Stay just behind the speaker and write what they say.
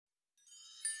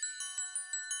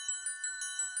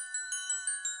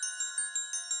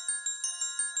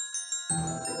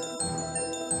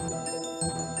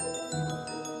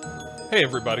Hey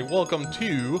everybody, welcome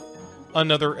to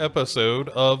another episode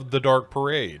of The Dark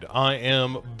Parade. I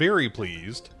am very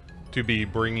pleased to be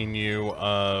bringing you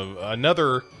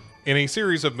another in a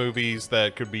series of movies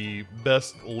that could be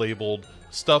best labeled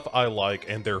stuff I like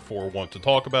and therefore want to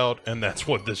talk about, and that's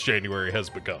what this January has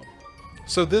become.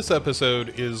 So this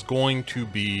episode is going to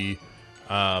be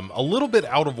a little bit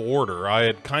out of order. I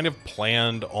had kind of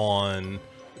planned on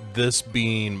this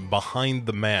being Behind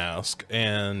the Mask,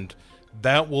 and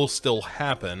that will still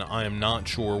happen. I am not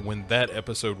sure when that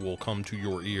episode will come to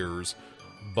your ears,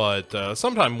 but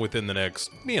sometime within the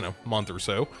next, month or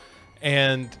so.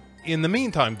 And in the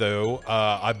meantime, though,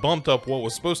 I bumped up what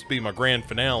was supposed to be my grand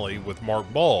finale with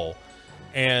Mark Ball,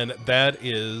 and that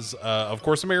is, of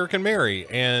course, American Mary.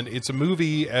 And it's a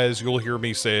movie, as you'll hear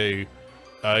me say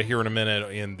here in a minute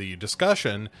in the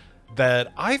discussion,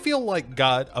 that I feel like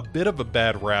got a bit of a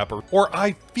bad rap, or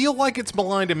I feel like it's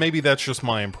maligned, and maybe that's just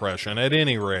my impression. At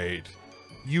any rate,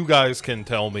 you guys can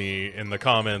tell me in the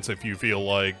comments if you feel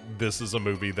like this is a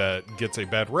movie that gets a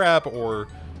bad rap, or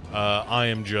I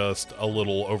am just a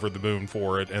little over the moon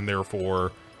for it, and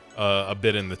therefore a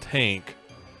bit in the tank.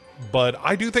 But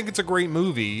I do think it's a great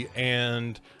movie,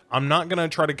 and I'm not going to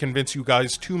try to convince you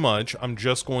guys too much. I'm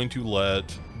just going to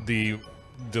let the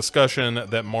discussion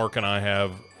that Mark and I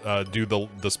have do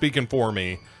the speaking for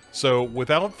me. So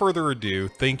without further ado,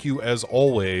 thank you as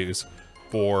always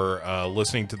for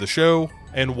listening to the show,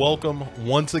 and welcome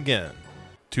once again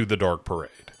to The Dark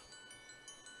Parade.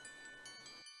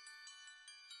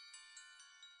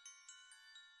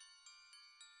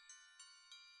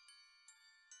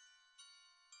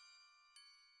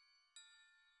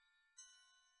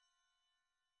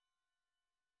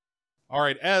 All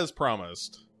right, as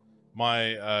promised,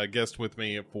 my guest with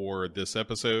me for this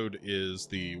episode is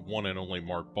the one and only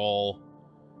Mark Ball,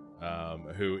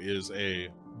 who is a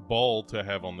ball to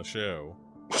have on the show.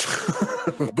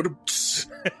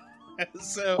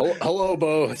 So, hello,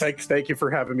 Bo. Thank you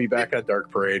for having me back on Dark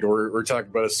Parade. We're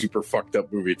talking about a super fucked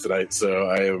up movie tonight, so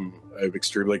I'm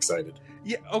extremely excited.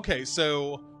 Yeah. Okay.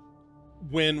 So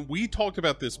when we talked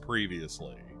about this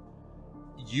previously,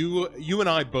 you and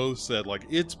I both said, like,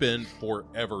 it's been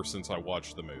forever since I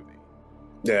watched the movie.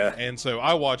 Yeah. And so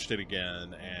I watched it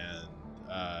again,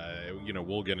 and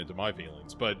we'll get into my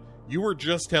feelings. But you were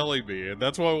just telling me, and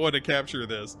that's why I wanted to capture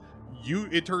this.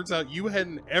 It turns out you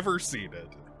hadn't ever seen it.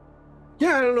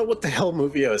 Yeah, I don't know what the hell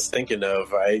movie I was thinking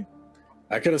of. I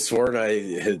could have sworn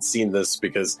I had seen this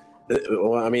because,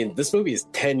 this movie is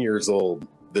 10 years old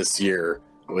this year,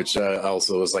 which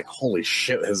also was like, holy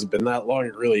shit, has it been that long?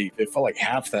 It felt like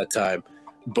half that time.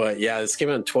 But yeah, this came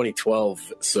out in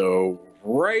 2012, so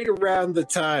right around the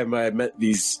time I met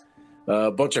these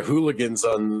bunch of hooligans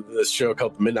on this show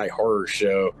called The Midnight Horror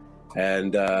Show.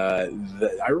 And I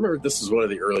remember this was one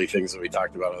of the early things that we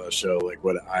talked about on the show, like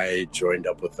when I joined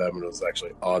up with them and was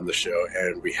actually on the show.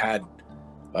 And we had,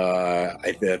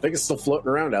 I think it's still floating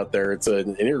around out there. It's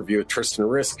an interview with Tristan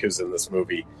Risk, who's in this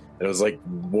movie. And it was like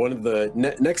one of the,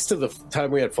 next to the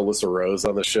time we had Felissa Rose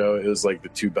on the show, it was like the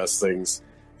two best things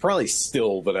probably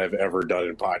still that I've ever done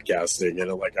in podcasting.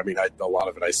 And a lot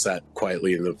of it I sat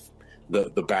quietly in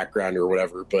the background or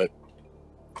whatever, but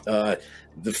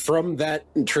from that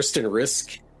Tristan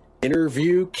Risk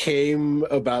interview came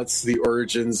about the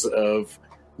origins of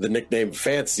the nickname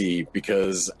Fancy,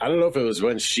 because I don't know if it was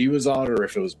when she was on or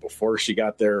if it was before she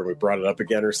got there and we brought it up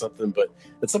again or something, but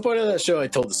at some point on that show I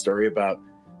told the story about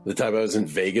the time I was in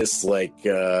Vegas,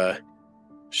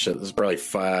 this is probably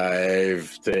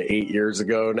 5 to 8 years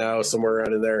ago now, somewhere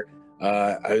around in there.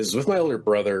 I was with my older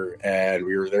brother, and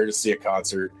we were there to see a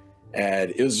concert,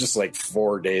 and it was just like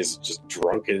 4 days of just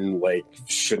drunken, like,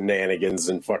 shenanigans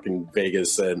in fucking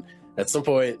Vegas. And at some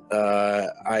point,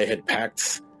 I had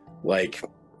packed, like,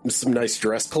 some nice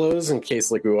dress clothes in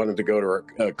case, like, we wanted to go to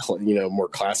a more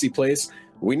classy place.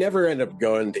 We never ended up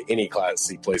going to any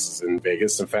classy places in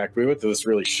Vegas. In fact, we went to this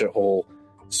really shithole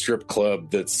strip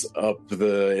club that's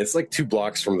it's like 2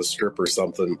 blocks from the strip or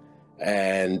something.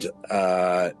 And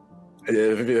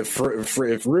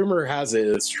if rumor has it,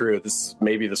 it's true. This is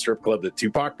maybe the strip club that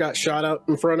Tupac got shot out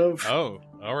in front of. Oh,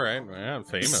 all right. Yeah,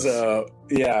 famous. So,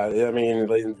 yeah,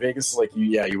 in Vegas,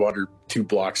 you wander 2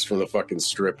 blocks from the fucking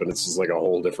strip, and it's just like a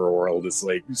whole different world. It's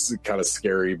like kind of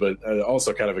scary, but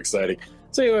also kind of exciting.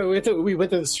 So anyway, we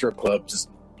went to the strip club, just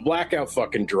blackout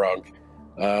fucking drunk.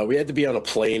 We had to be on a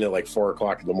plane at like 4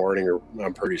 o'clock in the morning, or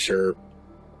I'm pretty sure.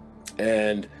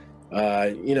 And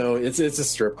it's a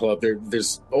strip club.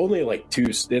 There's only like 2.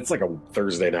 It's like a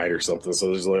Thursday night or something, so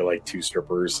there's only like 2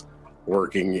 strippers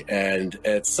working. And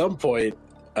at some point,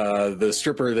 the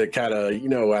stripper that kind of,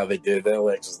 how they did,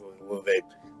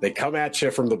 they they come at you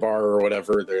from the bar or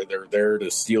whatever. They're there to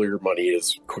steal your money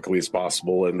as quickly as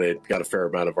possible, and they got a fair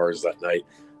amount of ours that night.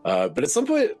 But at some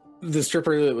point, the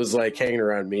stripper that was like hanging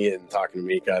around me and talking to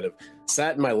me kind of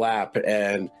sat in my lap,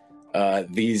 and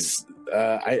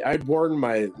I'd worn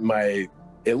my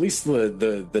at least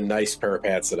the nice pair of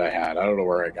pants that I had. I don't know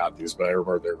where I got these, but I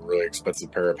remember they're a really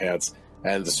expensive pair of pants.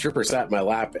 And the stripper sat in my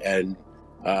lap, and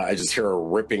I just hear a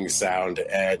ripping sound,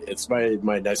 and it's my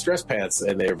nice dress pants,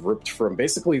 and they've ripped from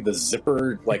basically the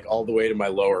zipper like all the way to my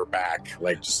lower back,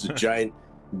 like just a giant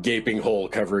gaping hole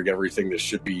covering everything that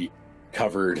should be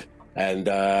covered. And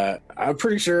I'm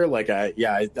pretty sure, like,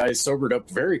 I sobered up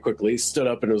very quickly, stood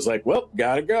up, and was like, well,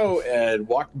 gotta go, and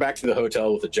walked back to the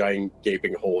hotel with a giant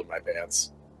gaping hole in my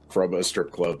pants from a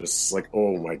strip club. It's like,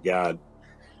 oh my God.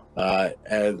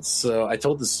 And so I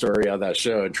told this story on that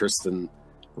show, and Tristan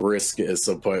Risk at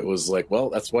some point was like, well,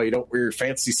 that's why you don't wear your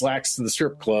fancy slacks to the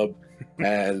strip club.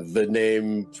 And the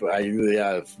name,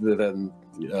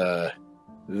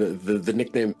 the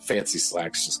nickname Fancy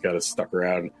Slacks just kind of stuck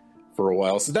around for a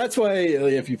while. So that's why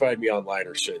if you find me online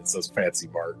or shit, it says Fancy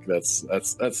Mark. That's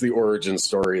the origin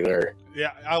story there.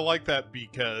 Yeah, I like that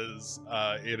because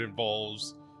it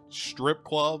involves strip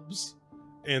clubs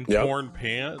and torn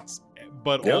pants,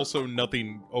 but also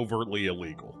nothing overtly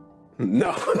illegal.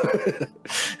 No.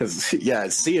 Yeah,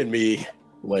 seeing me,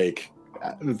 like,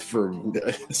 from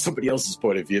somebody else's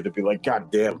point of view, they'd be like, God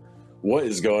damn, what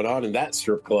is going on in that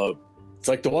strip club? It's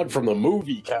like the one from the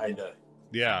movie, kind of.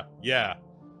 Yeah.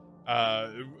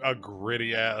 A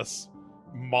gritty ass,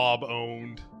 mob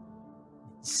owned,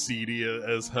 seedy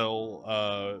as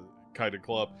hell kind of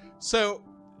club. So,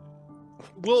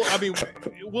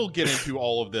 we'll get into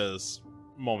all of this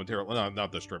momentarily. No,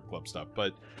 not the strip club stuff,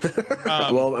 but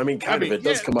well, it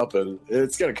does come up, and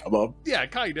it's gonna come up. Yeah,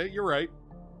 kinda. You're right.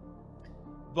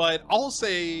 But I'll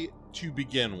say to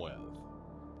begin with,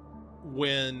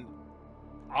 when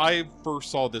I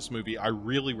first saw this movie, I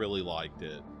really, really liked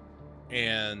it.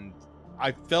 And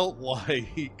I felt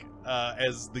like,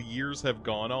 as the years have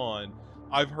gone on,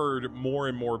 I've heard more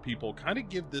and more people kind of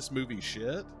give this movie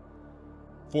shit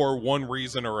for one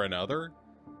reason or another.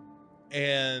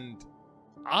 And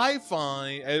I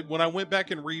find, when I went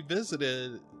back and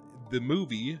revisited the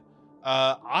movie,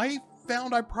 I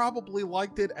found I probably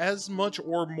liked it as much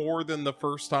or more than the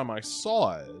first time I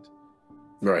saw it.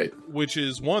 Right. Which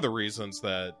is one of the reasons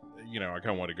that, I kind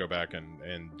of want to go back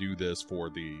and do this for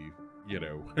the,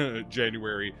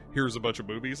 January, here's a bunch of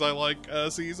movies I like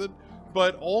season.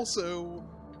 But also,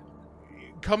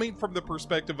 coming from the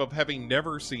perspective of having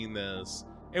never seen this,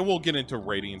 and we'll get into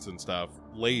ratings and stuff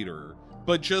later,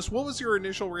 but just what was your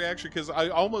initial reaction? Because I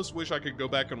almost wish I could go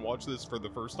back and watch this for the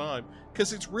first time,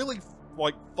 because it's really,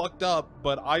 like, fucked up,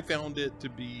 but I found it to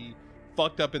be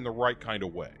fucked up in the right kind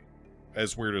of way.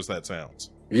 As weird as that sounds.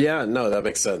 Yeah, no, that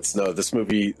makes sense. No, this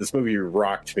movie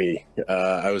rocked me.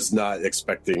 I was not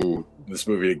expecting this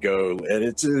movie to go, and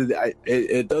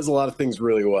it does a lot of things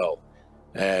really well,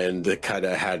 and it kind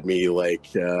of had me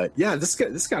like, this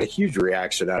got a huge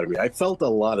reaction out of me. I felt a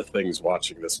lot of things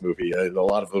watching this movie, and a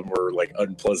lot of them were like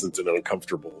unpleasant and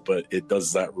uncomfortable, but it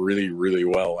does that really, really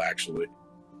well, actually.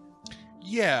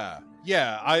 Yeah,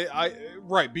 I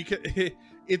right, because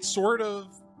it's sort of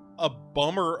a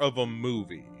bummer of a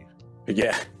movie.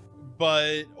 Yeah.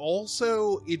 But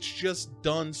also, it's just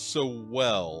done so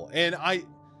well. And I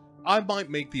might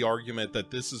make the argument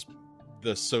that this is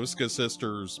the Soska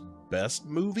Sisters' best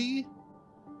movie.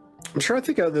 I'm trying to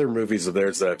think of other movies of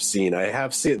theirs that I've seen. I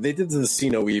have seen, they did the See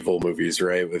No Evil movies,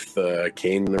 right? With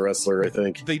Kane the wrestler, I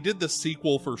think. They did the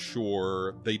sequel for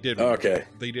sure. They did. Okay.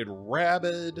 They did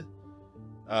Rabid.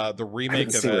 The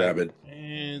remake of Rabid.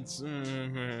 It's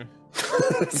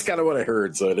That's kind of what I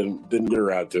heard, so I didn't get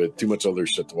around to it. Too much other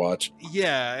shit to watch.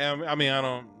 Yeah, I mean, I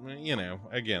don't,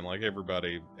 again, like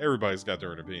everybody's got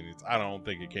their own opinions. I don't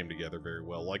think it came together very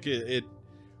well. Like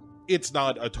it's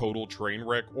not a total train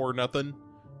wreck or nothing,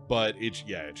 but it's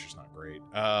just not great.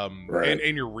 Right.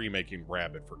 And you're remaking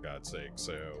Rabid, for God's sake,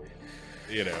 so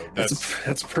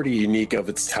that's pretty unique of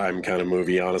its time kind of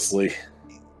movie, honestly.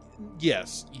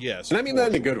 Yes. And I mean that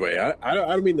in a good way. I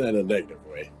don't mean that in a negative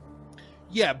way.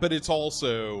 Yeah, but it's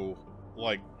also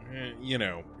like,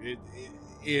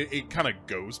 it kind of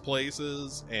goes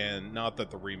places, and not that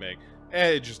the remake,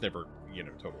 it just never,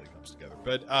 totally comes together.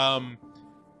 But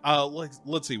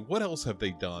let's see, what else have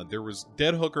they done? There was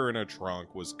Dead Hooker in a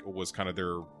Trunk was kind of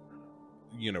their,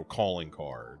 calling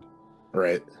card,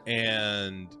 right?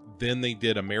 And then they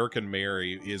did American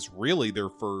Mary, is really their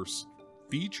first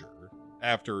feature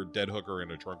after Dead Hooker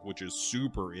in a Trunk, which is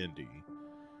super indie.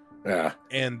 Yeah.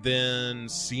 And then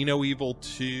See No Evil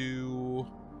 2,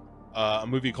 a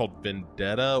movie called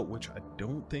Vendetta, which I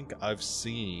don't think I've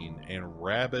seen, and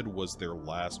Rabid was their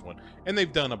last one. And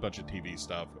they've done a bunch of TV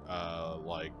stuff,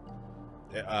 like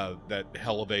that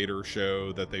Elevator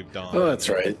show that they've done. Oh, that's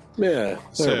right. Yeah,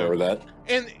 I remember that.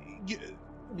 And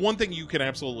one thing you can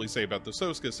absolutely say about the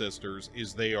Soska Sisters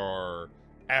is they are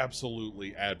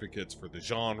absolutely advocates for the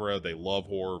genre. They love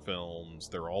horror films.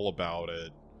 They're all about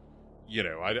it. You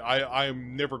know,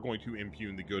 I'm never going to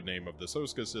impugn the good name of the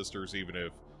Soska Sisters, even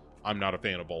if I'm not a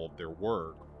fan of all of their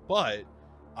work. But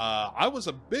I was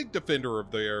a big defender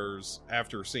of theirs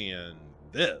after seeing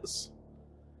this,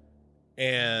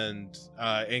 and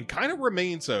kind of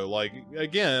remain so. Like,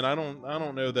 again, I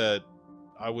don't know that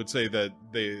I would say that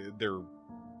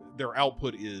their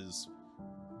output is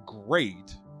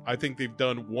great. I think they've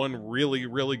done one really,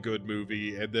 really good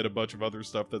movie and then a bunch of other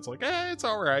stuff that's like, it's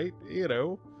all right, you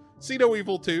know. See No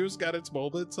Evil 2's got its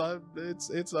moments.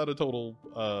 It's not a total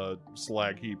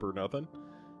slag heap or nothing.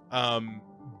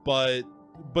 But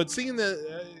seeing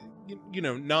the, you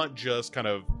know, not just kind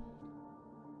of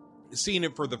seeing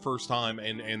it for the first time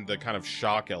and the kind of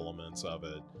shock elements of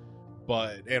it,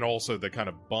 and also the kind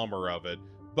of bummer of it.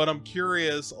 But I'm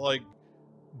curious, like,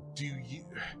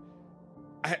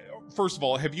 first of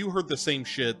all, have you heard the same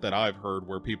shit that I've heard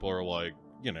where people are like,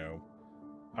 you know,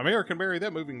 American Mary,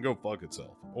 that movie can go fuck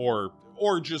itself, or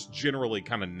just generally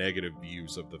kind of negative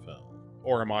views of the film?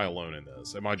 Or am I alone in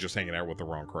this? Am I just hanging out with the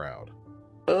wrong crowd?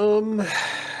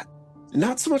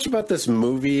 Not so much about this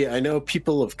movie. I know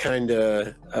people have kind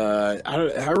of,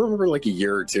 I remember like a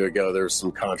year or two ago, there was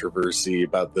some controversy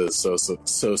about the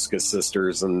Soska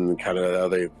Sisters and kind of how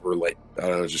they were like, I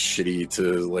don't know, just shitty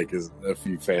to like a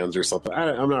few fans or something.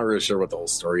 I'm not really sure what the whole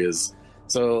story is.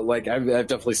 So like, I've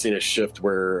definitely seen a shift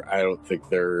where I don't think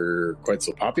they're quite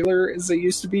so popular as they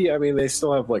used to be. I mean, they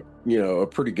still have like, you know, a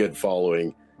pretty good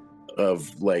following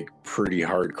of like pretty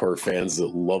hardcore fans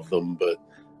that love them, but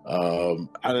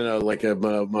I don't know, like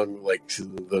among like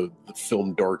the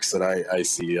film dorks that I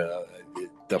see,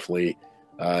 definitely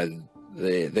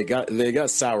they got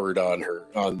soured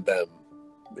on them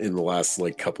in the last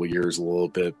like couple years a little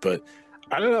bit. But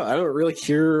I don't know, I don't really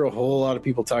hear a whole lot of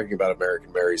people talking about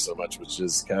American Mary so much, which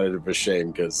is kind of a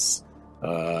shame because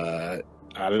I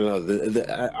don't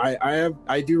know,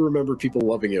 I do remember people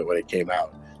loving it when it came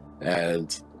out,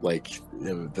 and like,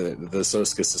 you know, the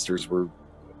Soska Sisters were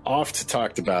oft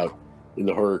talked about in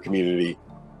the horror community,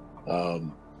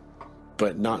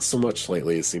 but not so much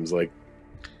lately, it seems like.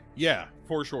 Yeah,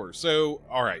 for sure. So,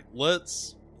 all right,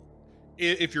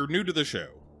 if you're new to the show,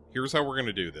 here's how we're going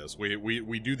to do this.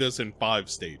 We do this in 5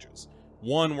 stages.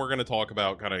 1, we're going to talk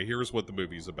about kind of here's what the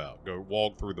movie's about. Go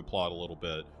walk through the plot a little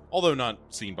bit, although not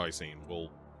scene by scene. We'll,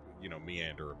 you know,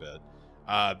 meander a bit.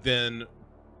 Then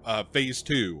phase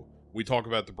 2, we talk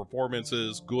about the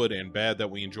performances, good and bad,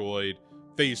 that we enjoyed.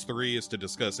 Phase 3 is to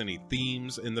discuss any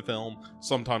themes in the film.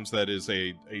 Sometimes that is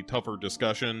a tougher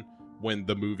discussion when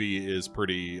the movie is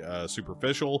pretty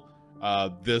superficial.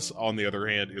 This, on the other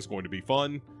hand, is going to be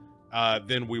fun.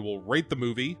 Then we will rate the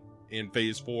movie in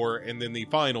phase 4, and then the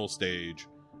final stage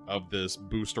of this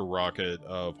booster rocket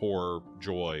of horror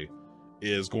joy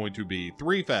is going to be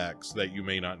 3 facts that you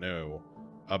may not know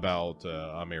about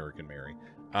American Mary.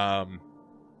 I'll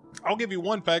give you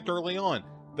 1 fact early on.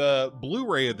 The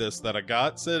Blu-ray of this that I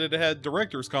got said it had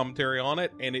director's commentary on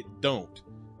it, and it don't.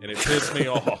 And it pissed me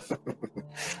off.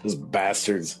 Those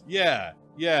bastards. Yeah.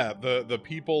 The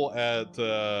people at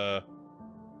who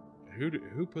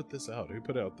put this out? Who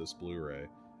put out this Blu-ray?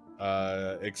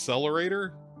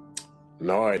 Accelerator?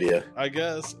 No idea. I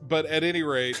guess. But at any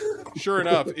rate, sure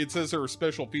enough, it says there are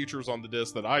special features on the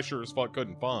disc that I sure as fuck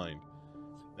couldn't find.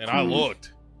 And I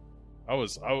looked. I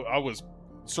was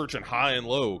searching high and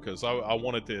low because I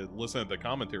wanted to listen to the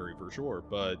commentary for sure.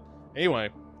 But anyway,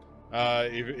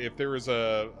 if there is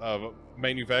a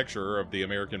manufacturer of the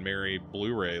American Mary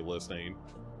Blu-ray listening,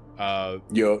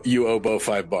 you owe Bo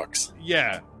 $5.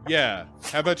 Yeah.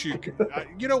 How about you?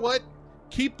 You know what?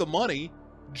 Keep the money.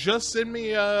 Just send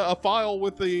me a file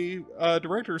with the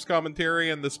director's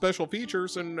commentary and the special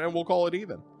features, and we'll call it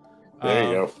even. There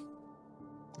you go.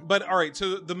 But all right,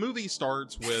 so the movie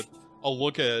starts with a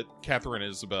look at Catherine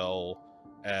Isabel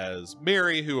as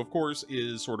Mary, who of course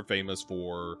is sort of famous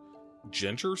for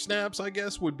ginger snaps, I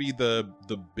guess would be the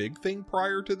big thing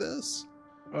prior to this.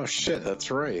 Oh shit, that's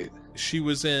right. She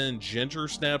was in ginger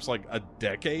snaps like a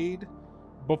decade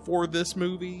before this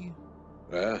movie.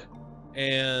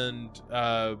 And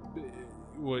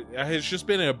has just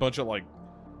been in a bunch of like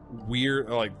weird,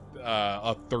 like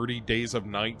a 30 Days of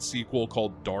Night sequel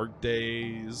called Dark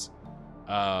Days.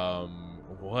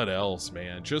 What else,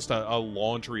 man? Just a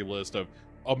laundry list of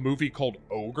a movie called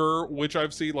Ogre, which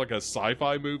I've seen, like a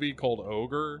sci-fi movie called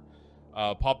Ogre,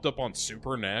 popped up on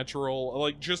Supernatural,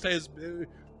 like just as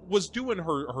was doing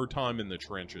her time in the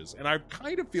trenches. And I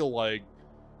kind of feel like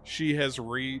she has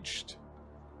reached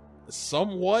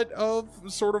somewhat of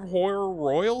sort of horror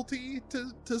royalty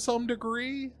to some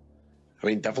degree. I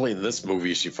mean, definitely in this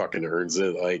movie, she fucking earns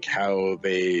it. Like how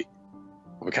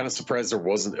I'm kind of surprised there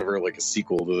wasn't ever like a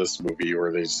sequel to this movie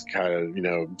where they just kind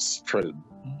of, try to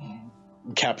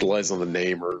capitalize on the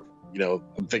name, or,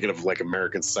 I'm thinking of like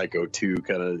American Psycho 2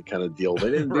 kind of deal.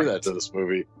 They didn't do that to this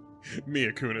movie.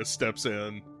 Mia Kunis steps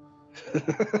in.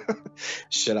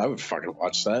 Shit, I would fucking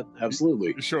watch that.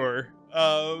 Absolutely. Sure.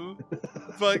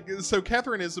 But so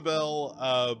Catherine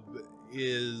Isabel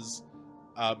is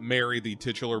Mary, the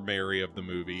titular Mary of the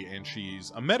movie, and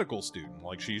she's a medical student.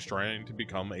 Like, she's trying to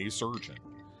become a surgeon.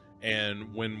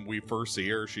 And when we first see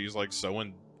her, she's like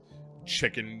sewing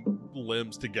chicken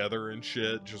limbs together and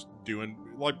shit, just doing,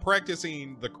 like,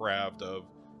 practicing the craft of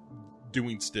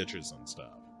doing stitches and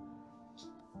stuff.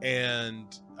 And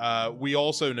we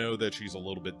also know that she's a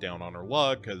little bit down on her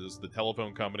luck because the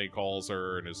telephone company calls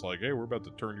her and is like, hey, we're about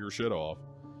to turn your shit off.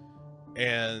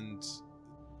 And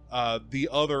the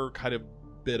other kind of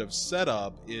bit of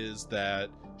setup is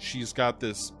that she's got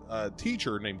this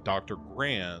teacher named Dr.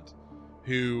 Grant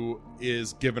who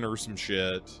is giving her some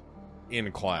shit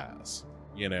in class,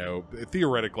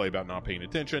 theoretically about not paying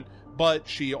attention, but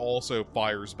she also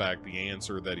fires back the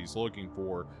answer that he's looking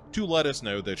for to let us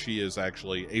know that she is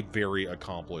actually a very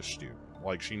accomplished student.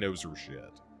 Like, she knows her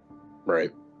shit. Right.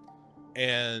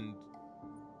 And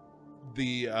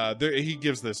he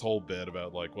gives this whole bit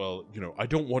about, like, well, I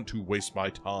don't want to waste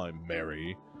my time,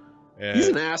 Mary. And he's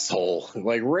an asshole.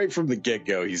 Like, right from the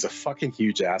get-go, he's a fucking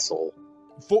huge asshole.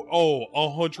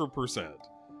 100%.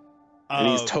 And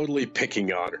he's totally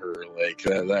picking on her. Like,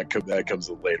 that comes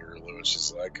in later. It's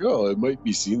just like, oh, it might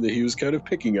be seen that he was kind of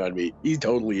picking on me. He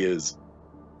totally is.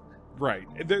 Right.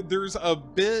 There's a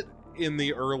bit in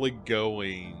the early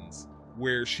goings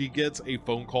where she gets a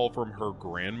phone call from her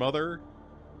grandmother.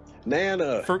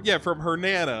 Nana. From her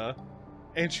Nana.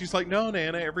 And she's like, no,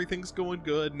 Nana, everything's going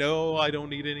good. No, I don't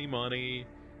need any money.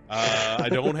 I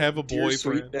don't have a boyfriend.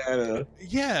 Sweet Nana.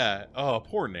 Yeah. Oh,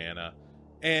 poor Nana.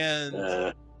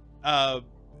 And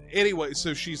anyway,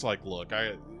 so she's like, look,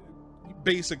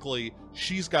 basically,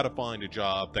 she's got to find a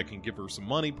job that can give her some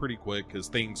money pretty quick because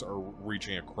things are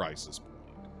reaching a crisis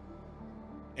point.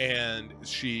 And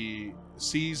she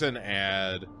sees an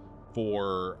ad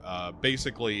for,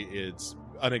 basically, it's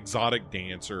an exotic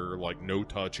dancer, like, no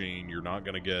touching, you're not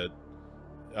going to get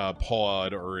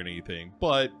pawed or anything,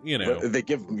 but, They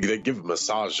give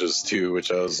massages, too,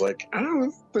 which I was like, I don't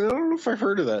know if I've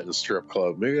heard of that in a strip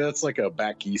club. Maybe that's like a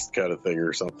back east kind of thing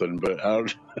or something, but I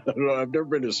don't know. I've never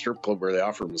been to a strip club where they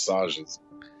offer massages.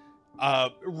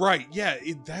 Right, yeah,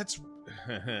 that's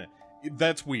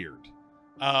that's weird.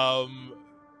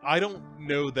 I don't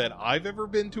know that I've ever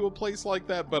been to a place like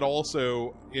that, but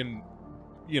also in,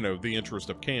 the interest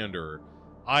of candor,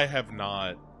 I have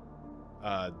not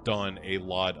done a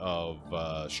lot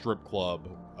of strip club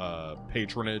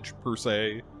patronage per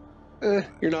se.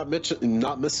 You're not missing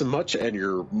much, and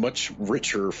you're much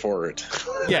richer for it.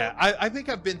 Yeah, I think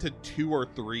I've been to 2 or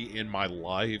 3 in my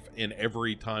life, and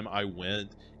every time I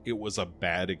went, it was a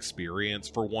bad experience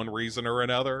for one reason or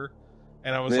another.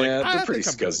 And I was like, they're pretty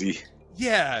scuzzy.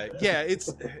 Yeah,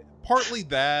 it's partly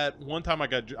that. One time I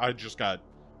just got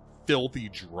filthy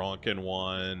drunk in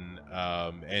one,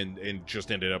 and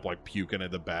just ended up like puking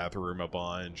in the bathroom a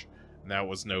bunch, and that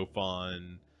was no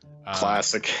fun.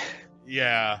 Classic.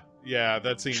 Yeah,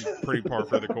 that seemed pretty par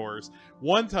for the course.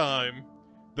 One time,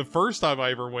 the first time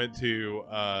I ever went to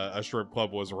a strip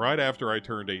club was right after I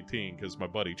turned 18, because my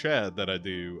buddy Chad that I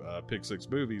do Pick 6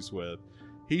 movies with,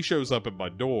 he shows up at my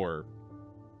door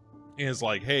and is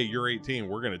like, hey, you're 18,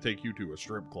 we're going to take you to a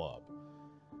strip club.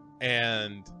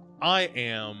 And I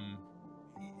am,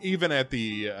 even at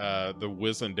the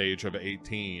wizened age of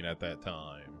 18 at that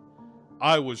time,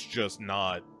 I was just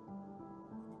not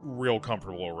real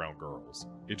comfortable around girls.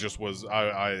 It just was,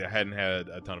 I hadn't had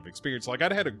a ton of experience. Like,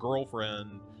 I'd had a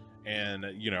girlfriend and,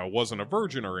 wasn't a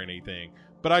virgin or anything,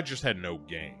 but I just had no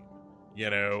game.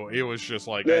 It was just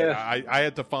like, I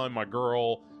had to find my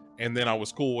girl, and then I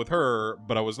was cool with her,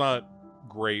 but I was not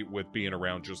great with being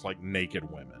around just like naked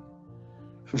women.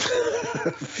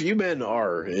 Few men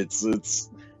are. It's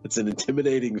an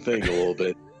intimidating thing a little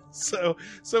bit. So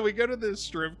we go to this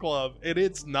strip club, and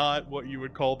it's not what you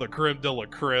would call the creme de la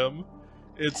creme.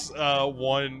 It's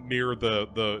one near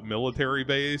the military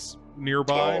base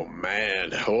nearby. Oh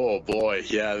man, oh boy,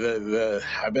 yeah.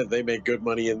 I bet they make good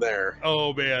money in there.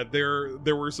 Oh man,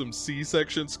 there were some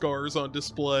C-section scars on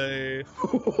display.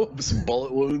 Some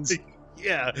bullet wounds.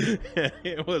 Yeah,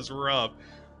 it was rough.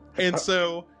 And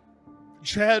so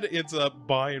Chad ends up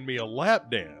buying me a lap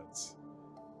dance.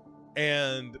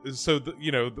 And so,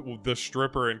 the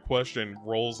stripper in question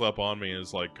rolls up on me and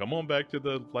is like, "Come on back to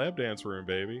the lap dance room,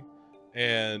 baby."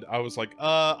 And I was like,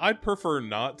 I'd prefer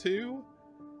not to.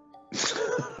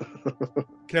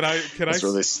 Can I That's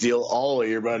where they steal all of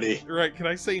your money. Right, can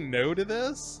I say no to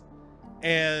this?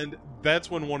 And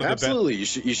that's when one of Absolutely, you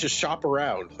should shop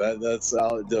around. That's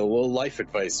the little life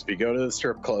advice. If you go to the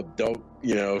strip club, don't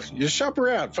just shop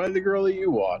around, find the girl that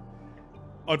you want.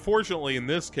 Unfortunately, in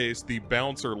this case, the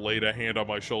bouncer laid a hand on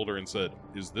my shoulder and said,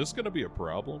 "Is this going to be a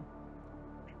problem?"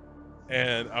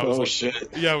 And I was shit.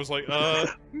 Yeah, I was like,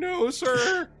 no,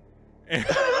 sir. And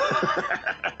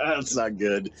that's not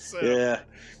good. So, yeah.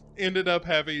 Ended up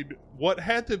having what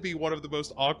had to be one of the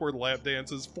most awkward lap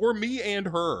dances for me and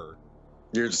her.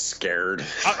 You're just scared.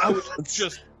 I was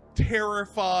just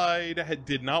terrified,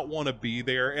 did not want to be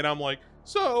there, and I'm like,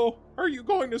 "So, are you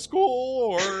going to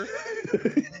school, or?"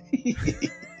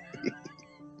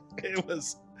 It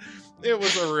was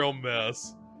a real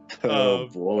mess. Oh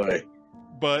boy.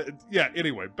 But yeah,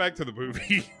 anyway, back to the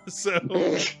movie.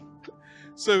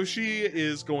 So she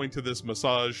is going to this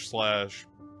massage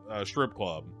 / strip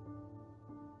club.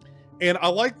 And I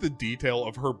like the detail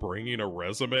of her bringing a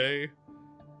resume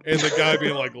and the guy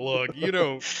being like, "Look, you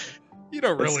don't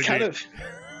really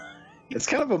It's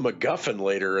kind of a MacGuffin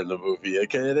later in the movie.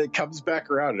 It comes back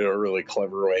around in a really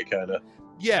clever way, kind of.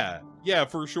 Yeah,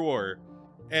 for sure.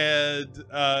 And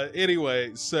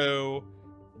anyway, so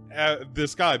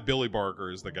this guy, Billy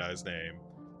Barker is the guy's name.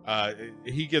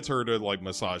 He gets her to like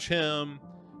massage him,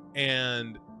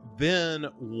 and then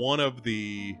one of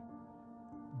the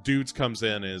dudes comes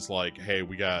in and is like, "Hey,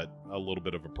 we got a little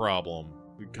bit of a problem."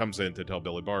 He comes in to tell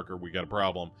Billy Barker, "We got a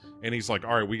problem." And he's like,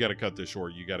 "All right, we got to cut this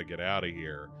short. You got to get out of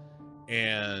here."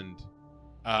 And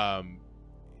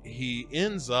he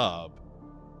ends up,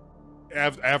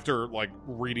 after like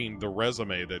reading the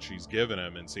resume that she's given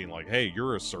him and seeing like, "Hey,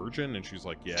 you're a surgeon," and she's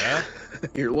like, "Yeah."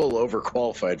 You're a little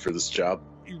overqualified for this job.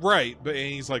 Right, but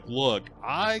and he's like, "Look,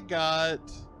 I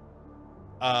got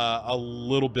a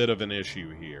little bit of an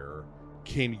issue here.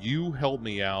 Can you help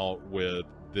me out with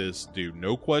this dude?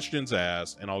 No questions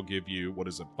asked, and I'll give you, what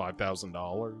is it,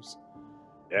 $5,000?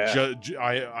 Yeah.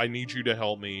 I need you to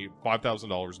help me.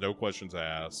 $5,000, no questions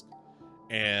asked."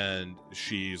 And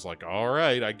she's like, "All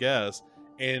right, I guess."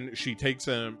 And she takes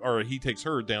him, or he takes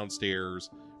her downstairs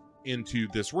into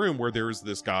this room where there's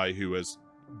this guy who has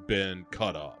been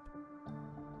cut up.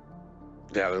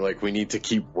 Yeah, they're like, "We need to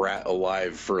keep Rat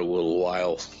alive for a little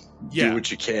while. Yeah. Do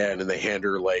what you can." And they hand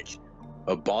her like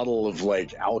a bottle of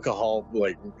like alcohol,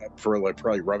 like for like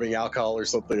probably rubbing alcohol or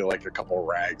something, like a couple of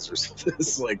rags or something.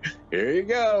 It's like, "Here you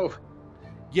go."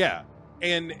 Yeah.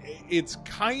 And it's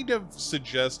kind of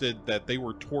suggested that they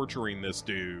were torturing this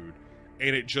dude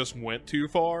and it just went too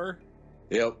far.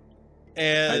 Yep.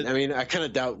 And I mean, I kind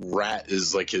of doubt Rat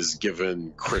is like his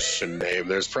given Christian name.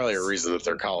 There's probably a reason that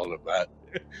they're calling him that.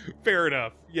 Fair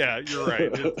enough. Yeah, you're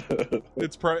right.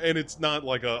 And it's not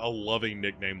like a loving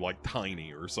nickname like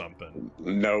Tiny or something.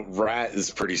 No, Rat is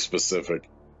pretty specific.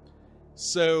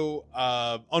 So,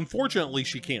 unfortunately,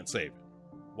 she can't save him.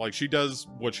 Like, she does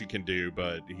what she can do,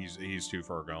 but he's too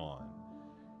far gone.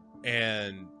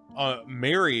 And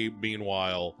Mary,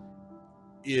 meanwhile,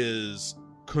 is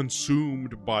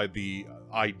consumed by the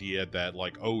idea that,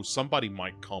 like, oh, somebody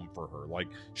might come for her. Like,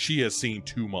 she has seen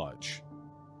too much.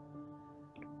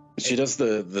 She does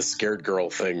the scared girl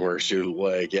thing where she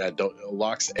like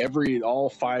locks all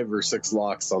 5 or 6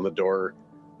 locks on the door.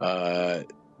 I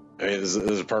mean, there's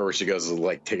a part where she goes to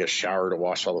like take a shower to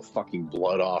wash all the fucking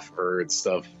blood off her and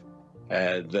stuff,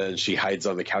 and then she hides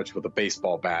on the couch with a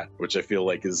baseball bat, which I feel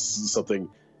like is something.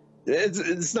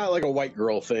 It's not like a white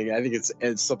girl thing. I think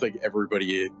it's something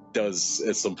everybody does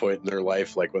at some point in their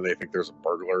life, like when they think there's a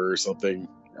burglar or something.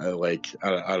 I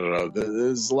don't know.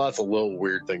 There's lots of little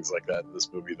weird things like that in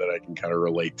this movie that I can kind of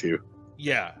relate to.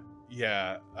 Yeah.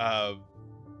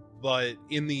 But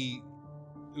in the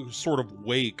sort of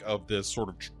wake of this sort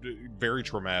of very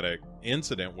traumatic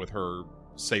incident with her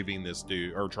saving this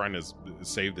dude, or trying to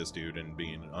save this dude and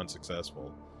being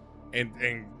unsuccessful,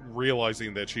 and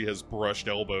realizing that she has brushed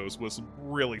elbows with some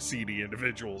really seedy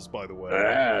individuals, by the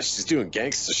way. She's doing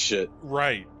gangsta shit.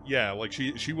 Right. Yeah, like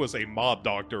she was a mob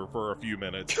doctor for a few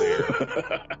minutes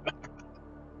there.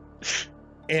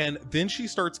 And then she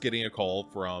starts getting a call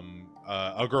from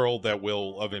a girl that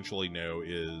we'll eventually know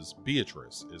is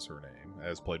Beatrice, is her name,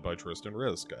 as played by Tristan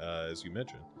Risk, as you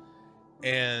mentioned.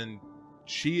 And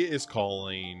she is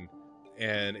calling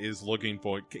and is looking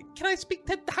for, can I speak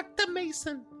to Dr.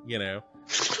 Mason? You know?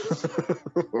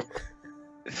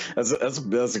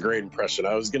 That's a great impression.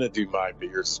 I was gonna do mine, but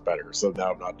yours is better, so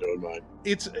now I'm not doing mine.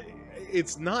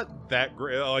 It's not that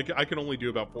great. Like, I can only do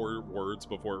about 4 words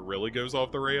before it really goes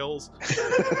off the rails.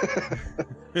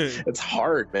 It's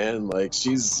hard, man. Like,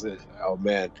 she's, oh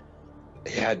man,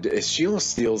 yeah, she almost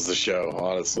steals the show.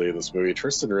 Honestly, in this movie,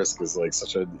 Tristan Risk is like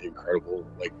such an incredible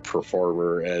like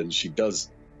performer, and she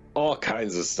does all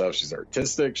kinds of stuff. She's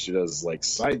artistic. She does like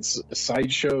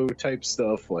sideshow type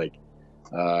stuff. Like,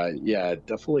 yeah,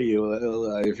 definitely.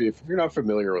 If you're not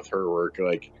familiar with her work,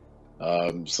 like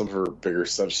some of her bigger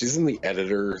stuff, she's in The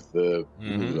Editor.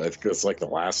 I think it's like the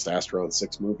last Astronaut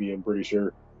 6 movie. I'm pretty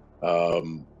sure.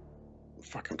 I'm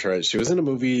trying. She was in a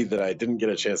movie that I didn't get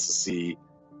a chance to see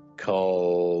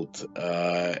called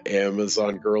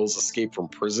Amazon Girls Escape from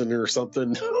Prison or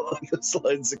something. The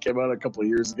slides that came out a couple of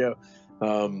years ago.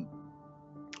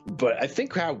 But I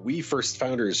think how we first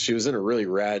found her is she was in a really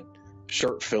rad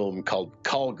short film called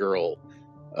Call Girl,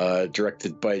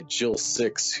 directed by Jill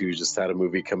Six, who just had a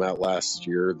movie come out last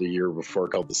year, the year before,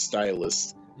 called The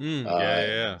Stylist.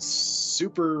 Yeah.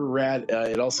 Super rad.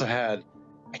 It also had,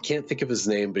 I can't think of his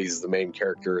name, but he's the main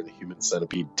character in the Human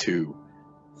Centipede 2.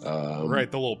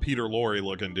 Right, the little Peter Lorre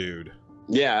looking dude.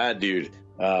 Yeah, that dude.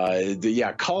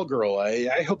 Call Girl.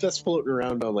 I hope that's floating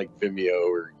around on like Vimeo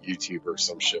or YouTube or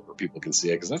some shit where people can see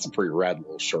it, because that's a pretty rad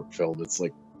little short film. It's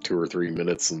like 2 or 3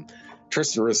 minutes, and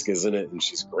Tristan Risk is in it, and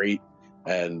she's great.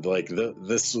 And like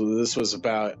this was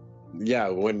about,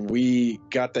 when we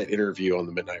got that interview on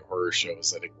the Midnight Horror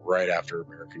Shows, I think right after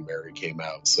American Mary came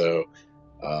out. So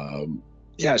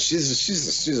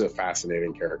she's a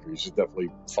fascinating character. You should definitely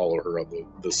follow her on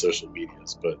the social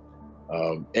medias. But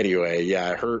anyway,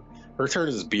 her turn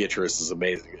as Beatrice is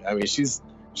amazing. I mean,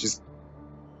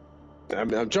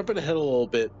 I'm jumping ahead a little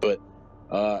bit, but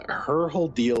her whole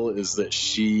deal is that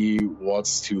she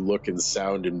wants to look and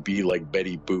sound and be like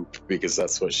Betty Boop, because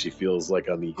that's what she feels like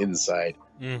on the inside.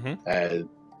 And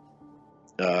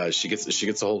she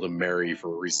gets a hold of Mary for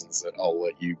reasons that I'll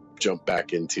let you jump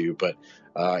back into. But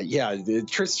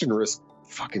Tristan Risk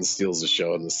fucking steals the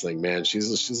show in this thing, man.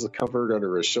 She's covered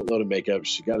under a shitload of makeup.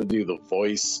 She got to do the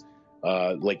voice,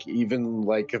 even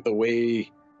the way.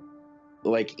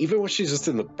 Like, even when she's just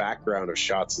in the background of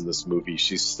shots in this movie,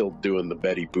 she's still doing the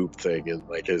Betty Boop thing, and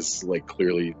like is like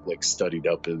clearly like studied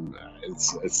up, and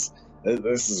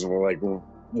this is like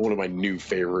one of my new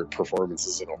favorite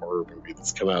performances in a horror movie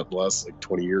that's come out in the last like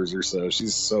 20 years or so.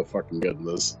 She's so fucking good in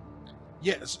this.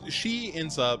 Yes, she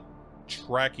ends up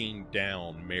tracking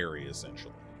down Mary,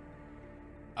 essentially.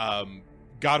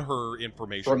 Got her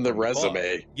information from the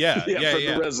resume.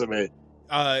 The resume.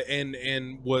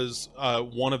 And was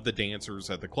one of the dancers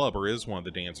at the club, or is one of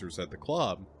the dancers at the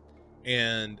club,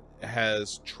 and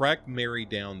has tracked Mary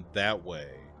down that way,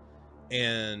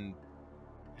 and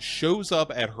shows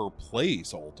up at her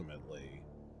place ultimately.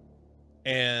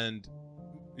 And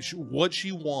what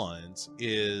she wants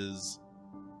is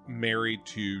Mary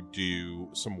to do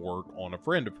some work on a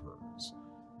friend of hers.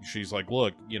 She's like,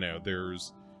 look,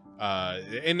 there's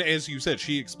and as you said,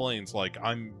 she explains, like,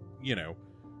 I'm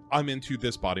into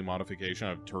this body modification.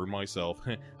 I've turned myself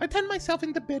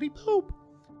into Betty Boop.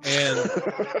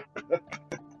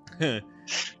 And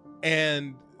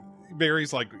and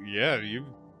Mary's like, yeah,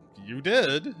 you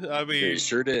did. I mean, you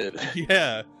sure did.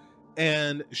 Yeah.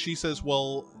 And she says,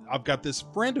 well, I've got this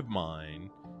friend of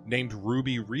mine named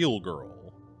Ruby Real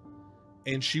Girl,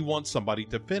 and she wants somebody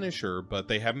to finish her, but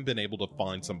they haven't been able to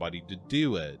find somebody to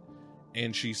do it.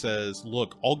 And she says,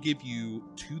 look, I'll give you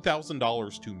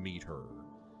 $2,000 to meet her.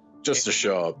 Just to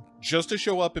show up. Just to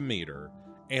show up and meet her.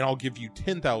 And I'll give you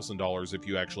 $10,000 if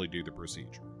you actually do the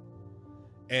procedure.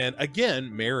 And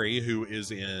again, Mary, who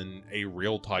is in a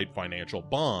real tight financial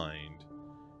bind,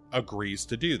 agrees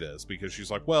to do this, because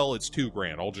she's like, well, it's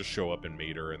 $2,000. I'll just show up and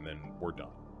meet her, and then we're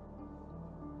done.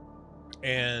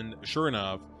 And sure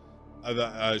enough,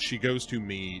 she goes to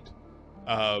meet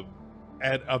at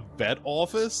a vet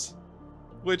office,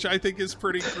 which I think is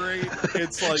pretty great.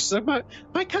 It's like, so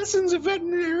my cousin's a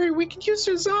veterinary. We can use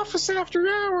his office after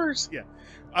hours. Yeah.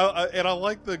 And I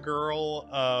like the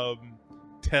girl,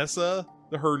 Tessa,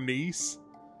 her niece,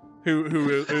 who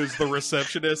is the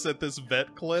receptionist at this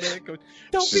vet clinic.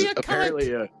 Don't be a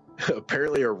cunt.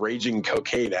 Apparently a raging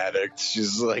cocaine addict.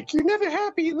 She's like, you're never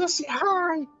happy unless you're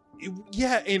high.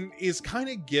 Yeah, and is kind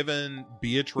of given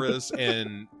Beatrice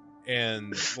and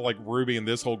and like Ruby and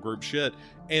this whole group shit.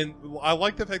 And I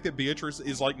like the fact that Beatrice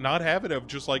is like not having of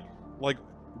just like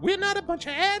we're not a bunch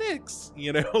of addicts,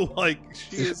 you know. Like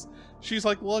she's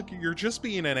like, look, you're just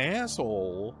being an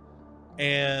asshole,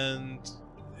 and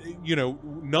you know,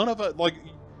 none of it, like,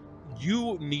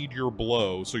 you need your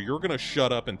blow, so you're gonna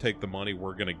shut up and take the money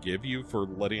we're gonna give you for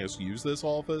letting us use this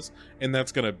office, and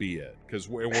that's gonna be it, because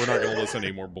we're not gonna listen to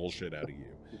any more bullshit out of you.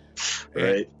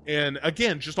 Right. And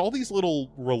again, just all these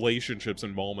little relationships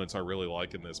and moments I really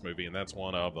like in this movie, and that's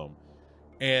one of them.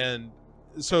 And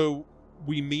so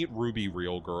we meet Ruby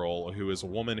Real Girl, who is a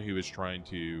woman who is trying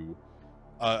to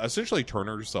essentially turn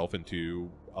herself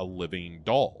into a living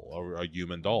doll, or a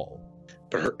human doll.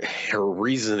 But her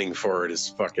reasoning for it is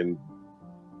fucking.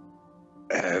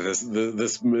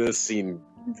 This scene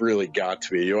really got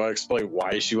to me. You want to explain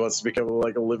why she wants to become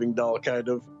like a living doll, kind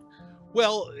of?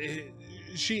 Well,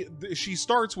 she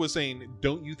starts with saying,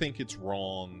 "Don't you think it's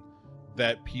wrong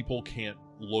that people can't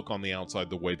look on the outside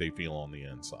the way they feel on the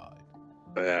inside?"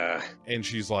 And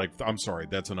she's like, "I'm sorry,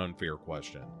 that's an unfair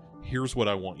question. Here's what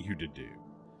I want you to do."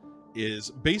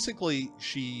 Is basically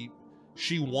she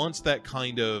wants that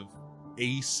kind of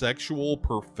asexual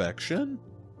perfection.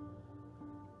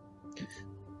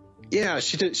 Yeah,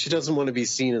 she doesn't want to be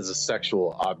seen as a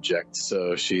sexual object,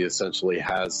 so she essentially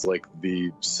has like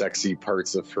the sexy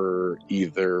parts of her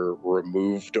either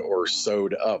removed or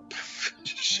sewed up,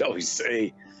 shall we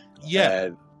say? Yeah.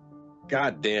 And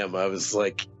goddamn, I was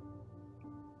like,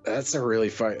 that's a really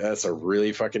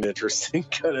fucking interesting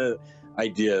kind of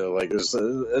idea. Like, there's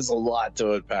a lot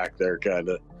to unpack there, kind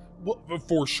of. Well,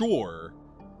 for sure.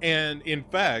 And in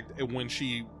fact, when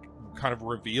she kind of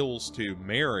reveals to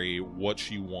Mary what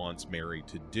she wants Mary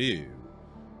to do,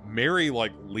 Mary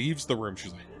like leaves the room.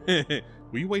 She's like,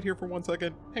 will you wait here for 1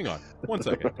 second? Hang on 1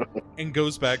 second. And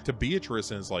goes back to Beatrice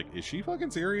and is like, is she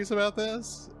fucking serious about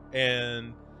this?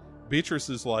 And Beatrice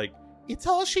is like, it's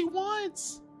all she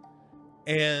wants.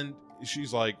 And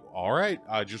she's like, all right,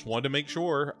 I just wanted to make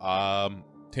sure.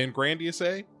 10 grand, do you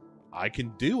say? I can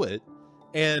do it.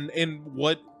 And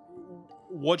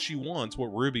what she wants, what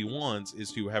Ruby wants,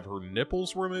 is to have her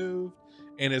nipples removed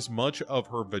and as much of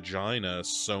her vagina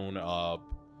sewn up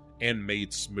and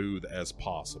made smooth as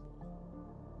possible.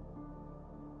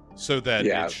 So that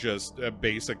it's just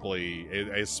basically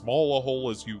as small a hole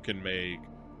as you can make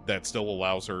that still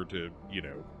allows her to, you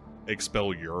know,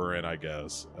 expel urine, I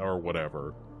guess, or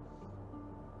whatever.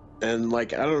 And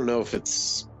like, I don't know if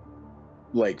it's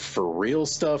like for real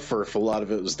stuff or if a lot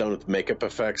of it was done with makeup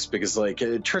effects, because like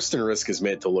Tristan Risk is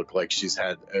made to look like she's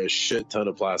had a shit ton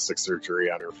of plastic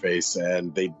surgery on her face,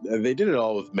 and they did it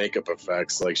all with makeup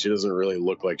effects. Like, she doesn't really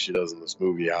look like she does in this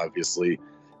movie, obviously,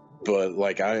 but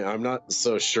like I'm not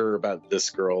so sure about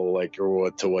this girl, like,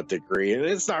 or to what degree, and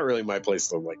it's not really my place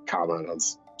to like comment on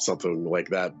something like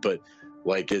that, but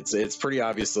like it's pretty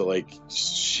obvious that like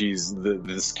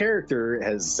this character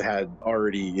has had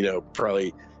already, you know,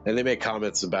 probably. And they make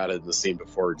comments about it in the scene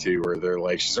before, too, where they're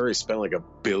like, she's already spent like $1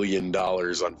 billion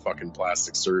on fucking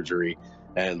plastic surgery.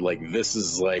 And like, this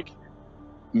is like,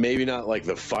 maybe not like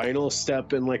the final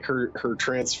step in like her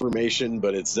transformation,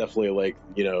 but it's definitely like,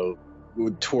 you know,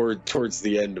 towards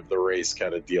the end of the race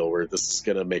kind of deal, where this is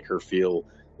going to make her feel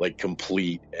like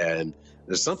complete. And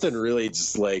there's something really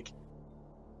just like,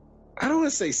 I don't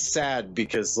want to say sad,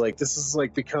 because like this has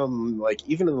like become like,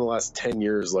 even in the last 10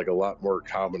 years, like a lot more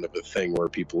common of a thing where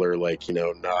people are like, you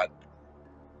know, not,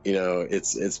 you know,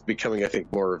 it's becoming, I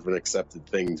think, more of an accepted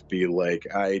thing to be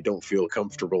like, I don't feel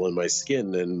comfortable in my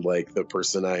skin, and like the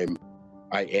person I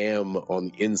am on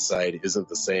the inside isn't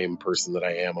the same person that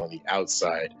I am on the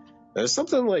outside. There's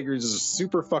something like just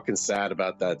super fucking sad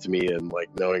about that to me, and like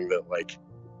knowing that like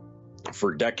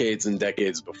for decades and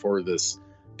decades before this,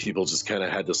 people just kind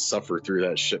of had to suffer through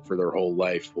that shit for their whole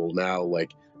life. Well, now,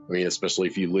 like, I mean, especially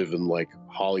if you live in like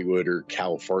Hollywood or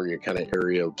California kind of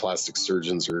area, plastic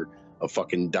surgeons are a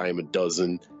fucking dime a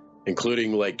dozen,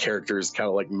 including like characters kind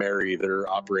of like Mary that are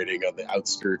operating on the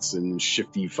outskirts and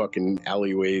shifty fucking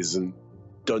alleyways and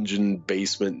dungeon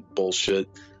basement bullshit.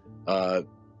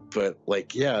 But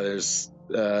like, yeah, there's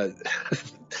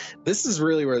this is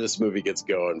really where this movie gets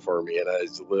going for me, and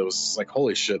it was just like,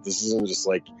 holy shit, this isn't just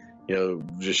like, you know,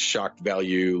 just shock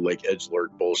value, like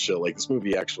edgelord bullshit. Like, this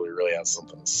movie actually really has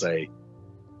something to say.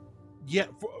 Yeah,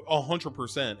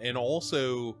 100%. And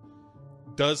also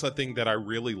does a thing that I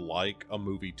really like a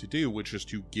movie to do, which is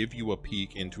to give you a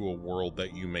peek into a world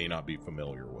that you may not be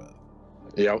familiar with.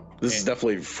 Yeah, this is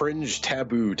definitely fringe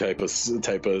taboo type of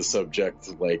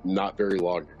subject, like not very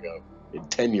long ago.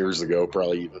 10 years ago,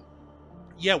 probably even.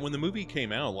 Yeah, when the movie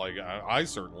came out, like, I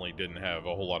certainly didn't have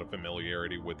a whole lot of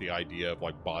familiarity with the idea of,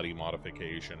 like, body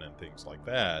modification and things like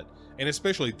that. And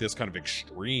especially this kind of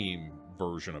extreme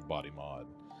version of body mod.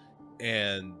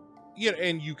 And, yeah,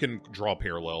 and you can draw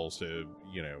parallels to,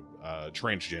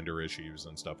 transgender issues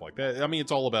and stuff like that. I mean,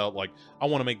 it's all about, like, I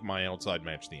want to make my outside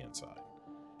match the inside.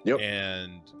 Yep.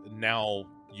 And now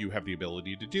you have the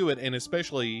ability to do it, and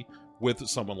especially with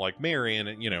someone like Mary, and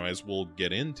as we'll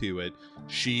get into it,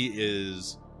 she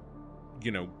is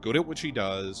good at what she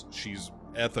does. She's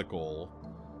ethical,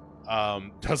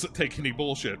 doesn't take any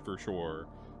bullshit for sure,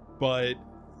 but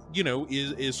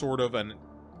is sort of an,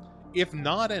 if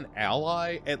not an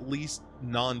ally, at least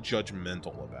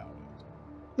non-judgmental about it.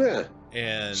 Yeah.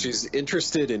 And she's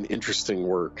interested in interesting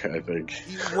work, I think.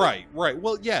 Right.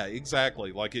 Well, yeah,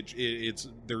 exactly. Like it's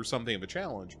there's something of a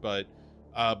challenge, but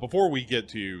before we get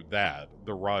to that,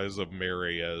 the rise of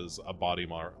Mary as a body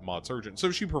mod surgeon. So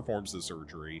she performs the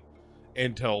surgery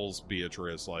and tells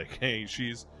Beatrice, like, hey,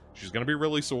 she's gonna be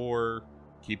really sore.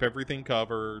 Keep everything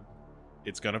covered.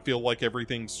 It's gonna feel like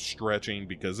everything's stretching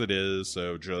because it is.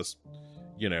 So just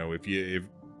if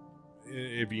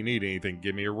you need anything,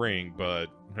 give me a ring, but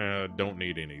don't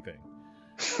need anything.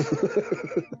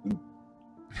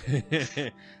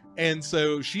 And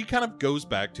so she kind of goes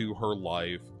back to her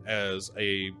life as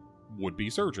a would-be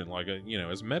surgeon, like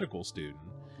as a medical student.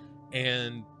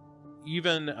 And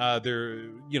even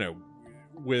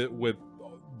with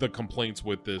the complaints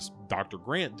with this Dr.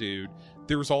 Grant dude,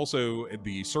 there's also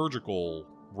the surgical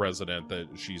resident that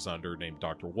she's under named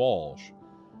Dr. Walsh.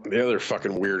 The other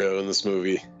fucking weirdo in this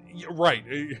movie. Right.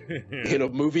 In a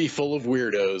movie full of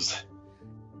weirdos.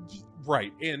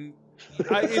 Right. And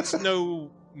it's no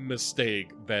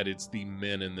mistake that it's the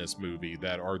men in this movie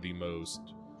that are the most,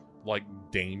 like,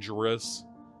 dangerous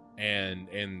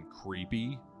and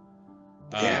creepy.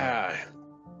 Yeah.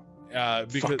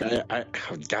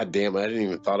 Because God damn, I didn't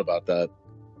even thought about that.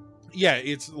 Yeah,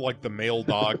 it's like the male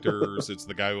doctors. It's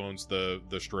the guy who owns the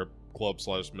strip club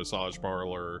 / massage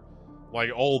parlor. Like,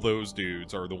 all those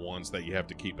dudes are the ones that you have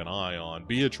to keep an eye on.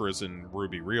 Beatrice and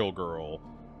Ruby Real Girl,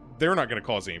 they're not going to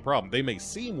cause any problem. They may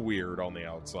seem weird on the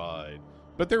outside,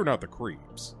 but they're not the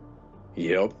creeps.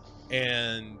 Yep.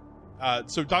 And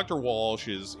so Dr. Walsh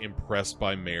is impressed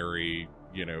by Mary,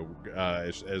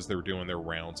 as they're doing their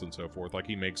rounds and so forth. Like,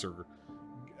 he makes her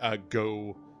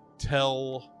go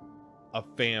tell a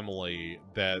family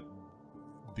that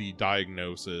the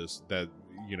diagnosis that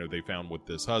they found with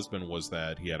this husband was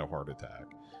that he had a heart attack.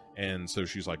 And so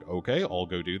she's like, okay, I'll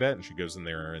go do that. And she goes in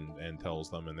there and tells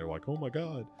them, and they're like, oh my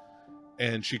God.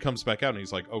 And she comes back out and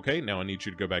he's like, okay, now I need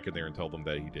you to go back in there and tell them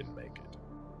that he didn't make it.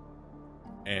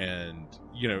 And,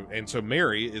 and so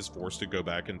Mary is forced to go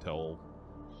back and tell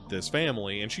this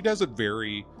family, and she does it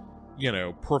very,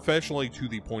 professionally, to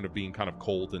the point of being kind of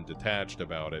cold and detached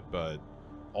about it, but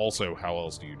also, how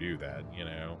else do you do that,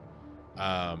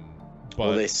 But,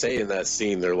 well, they say in that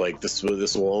scene, they're like, this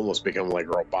will almost become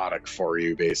like robotic for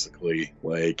you, basically.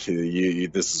 Like, you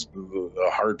this is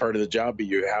a hard part of the job, but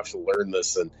you have to learn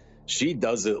this. And she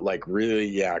does it like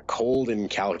really, cold and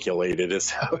calculated is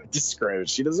how I describe it.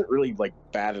 She doesn't really like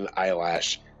bat an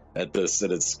eyelash at this,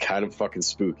 and it's kind of fucking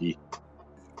spooky.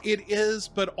 It is,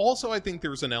 but also I think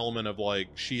there's an element of, like,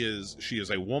 she is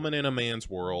a woman in a man's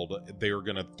world. They're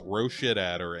gonna throw shit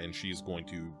at her, and she's gonna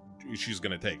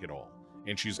take it all.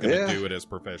 And she's going to do it as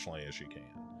professionally as she can.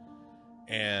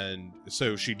 And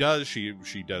so she does. She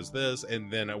does this,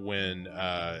 and then when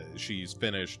she's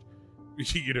finished,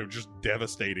 just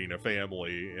devastating a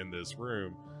family in this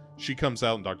room, she comes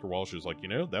out, and Dr. Walsh is like,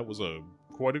 that was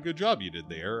quite a good job you did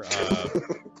there.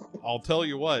 I'll tell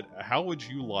you what. How would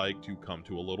you like to come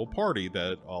to a little party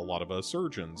that a lot of us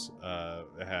surgeons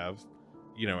have,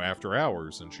 after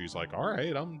hours? And she's like, all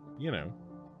right,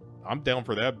 I'm down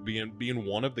for that. Being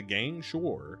one of the gang,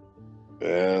 sure.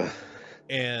 Yeah.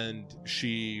 And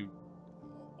she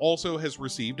also has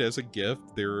received as a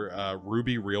gift their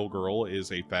Ruby Real Girl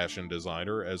is a fashion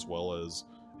designer as well as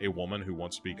a woman who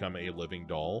wants to become a living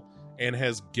doll, and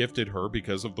has gifted her,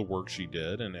 because of the work she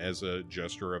did and as a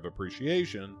gesture of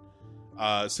appreciation,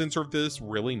 sends her this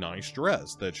really nice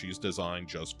dress that she's designed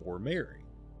just for Mary.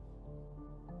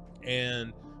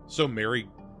 And so Mary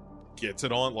gets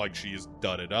it on, like, she's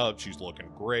done it up, she's looking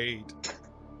great,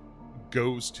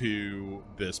 goes to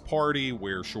this party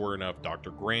where, sure enough,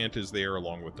 Dr. Grant is there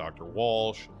along with Dr.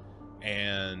 Walsh,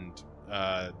 and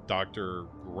Dr.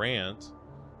 Grant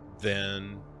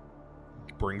then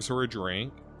brings her a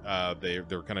drink.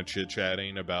 They're kind of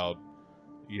chit-chatting about,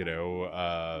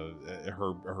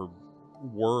 her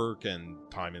work and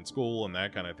time in school and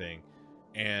that kind of thing,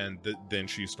 and then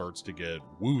she starts to get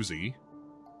woozy.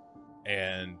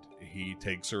 and he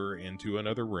takes her into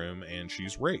another room and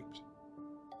she's raped.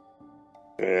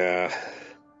 Yeah.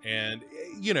 And,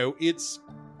 you know, it's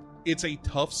a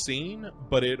tough scene,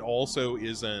 but it also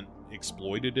isn't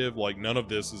exploitative. Like, none of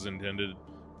this is intended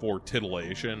for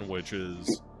titillation, which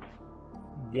is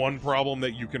one problem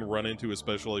that you can run into,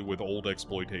 especially with old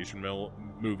exploitation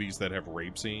movies that have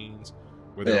rape scenes,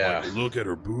 where they're like, look at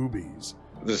her boobies.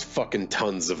 There's fucking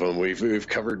tons of them. We've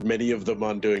covered many of them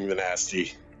on Doing the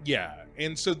Nasty. Yeah,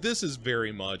 and so this is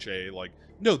very much a, like,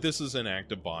 no, this is an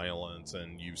act of violence,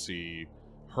 and you see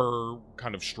her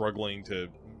kind of struggling to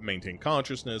maintain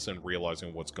consciousness and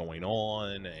realizing what's going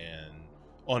on and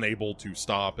unable to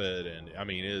stop it. And I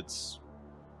mean, it's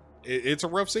a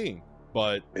rough scene,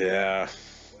 but yeah,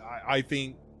 I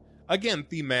think, again,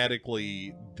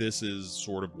 thematically, this is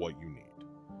sort of what you need.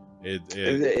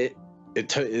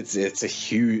 It has a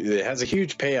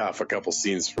huge payoff. A couple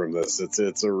scenes from this,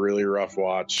 it's a really rough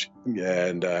watch,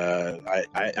 and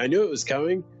I knew it was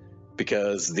coming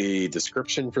because the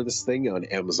description for this thing on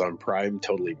Amazon Prime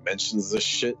totally mentions this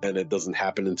shit, and it doesn't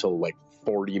happen until like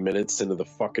 40 minutes into the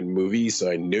fucking movie.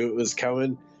 So I knew it was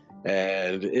coming,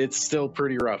 and it's still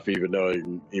pretty rough, even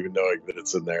knowing that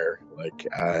it's in there. Like,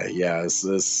 yeah,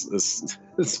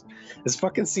 this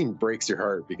fucking scene breaks your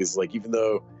heart, because, like, even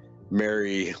though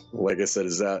Mary, like I said,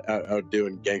 is out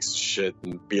doing gangster shit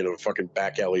and being a fucking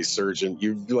back alley surgeon,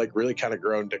 you've like really kind of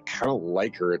grown to kind of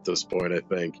like her at this point. I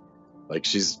think, like,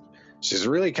 she's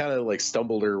really kind of like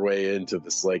stumbled her way into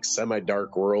this like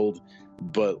semi-dark world,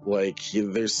 but like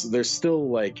there's still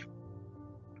like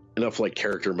enough like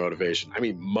character motivation. I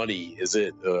mean, money is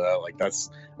it, like that's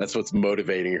what's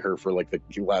motivating her for like the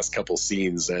last couple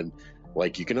scenes, and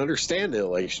like you can understand it.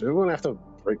 Like, she doesn't have to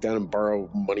break down and borrow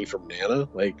money from Nana.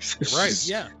 Like, right,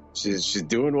 yeah, she's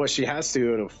doing what she has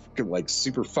to in a fucking, like,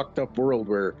 super fucked up world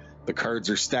where the cards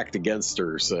are stacked against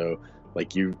her. So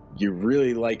like you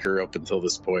really like her up until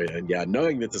this point, and yeah,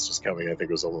 knowing that this was coming, I think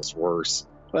it was almost worse.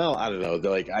 Well, I don't know.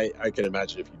 Like, I can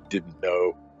imagine if you didn't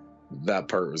know that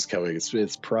part was coming,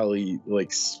 it's probably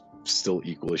like still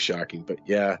equally shocking. But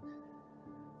yeah,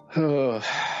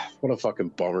 what a fucking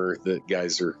bummer that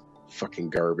guys are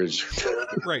fucking garbage.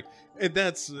 Right. And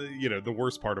that's you know, the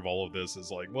worst part of all of this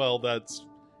is like, well,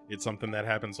 it's something that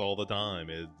happens all the time.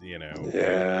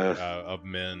 Of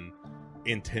men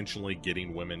intentionally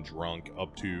getting women drunk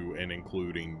up to and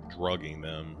including drugging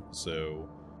them, so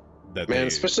that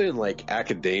especially in like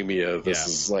academia, this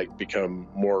is like become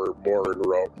more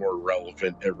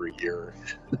relevant every year.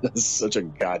 It's such a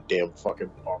goddamn fucking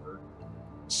bummer.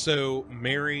 So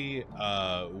Mary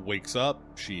wakes up,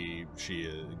 she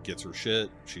gets her shit,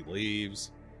 she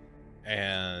leaves,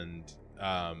 and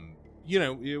you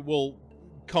know,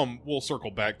 we'll circle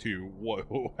back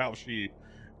to how she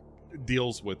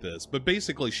deals with this, but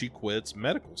basically she quits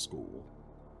medical school,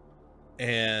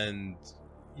 and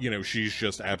you know, she's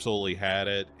just absolutely had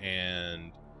it,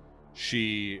 and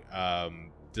she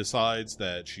decides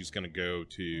that she's going to go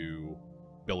to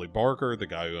Billy Barker, the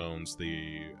guy who owns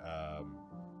the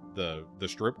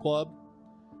strip club,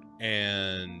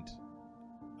 and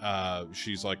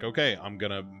she's like, okay, I'm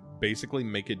gonna basically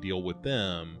make a deal with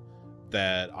them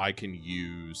that I can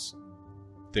use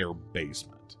their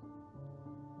basement.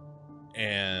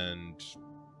 And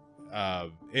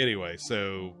anyway,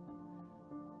 so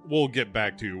we'll get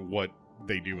back to what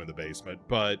they do in the basement,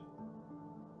 but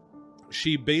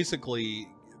she basically,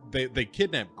 they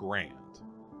kidnap Grant,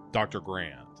 Dr.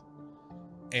 Grant,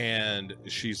 and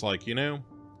she's like, you know,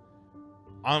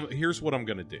 here's what I'm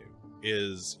gonna do,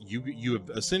 is you have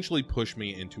essentially pushed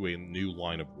me into a new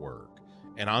line of work,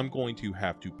 and I'm going to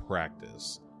have to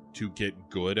practice to get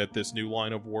good at this new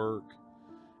line of work.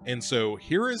 And so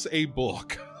here is a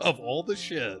book of all the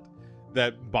shit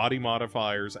that body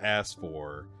modifiers ask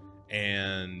for,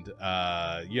 and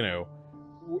you know,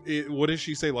 what does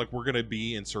she say, like, we're gonna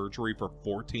be in surgery for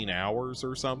 14 hours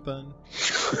or something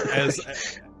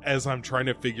as I'm trying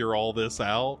to figure all this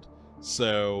out.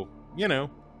 So, you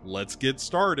know, let's get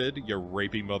started, you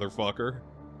rapey motherfucker.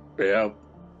 Yep.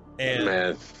 And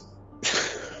man,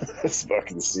 this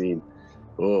fucking scene,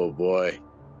 oh boy.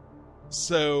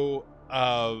 So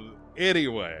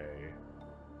anyway,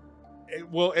 it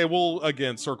will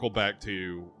again circle back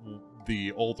to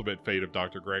the ultimate fate of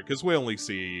Dr. Grant, because we only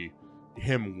see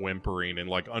him whimpering and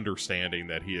like understanding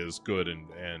that he is good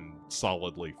and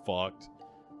solidly fucked.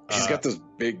 He's got this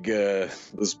big, or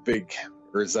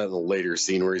is that in the later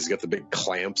scene where he's got the big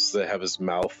clamps that have his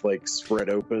mouth like spread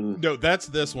open? No, that's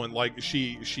this one. Like,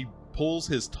 she pulls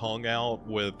his tongue out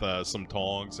with some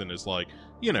tongs and is like,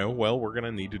 you know, well, we're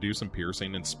gonna need to do some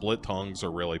piercing, and split tongues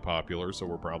are really popular, so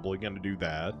we're probably gonna do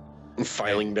that.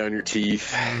 Filing down your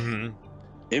teeth. Mhm.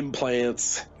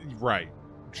 Implants. Right.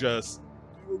 Just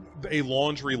a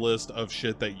laundry list of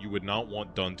shit that you would not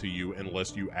want done to you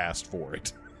unless you asked for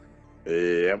it.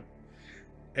 Yep.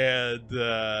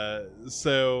 And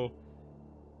so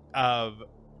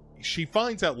she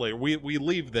finds out later. We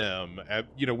leave them at,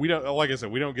 we don't, like I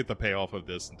said, we don't get the payoff of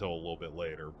this until a little bit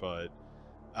later, but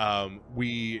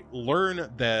we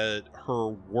learn that her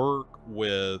work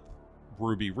with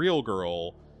Ruby Real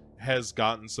Girl has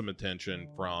gotten some attention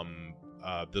from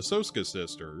the Soska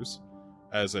Sisters,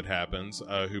 as it happens,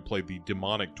 who played the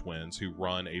demonic twins, who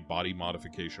run a body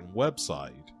modification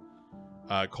website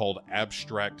called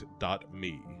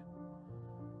abstract.me.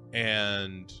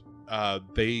 And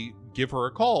they give her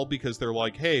a call because they're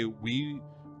like, hey,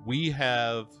 we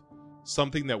have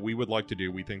something that we would like to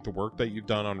do. We think the work that you've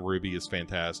done on Ruby is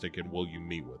fantastic, and will you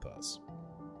meet with us?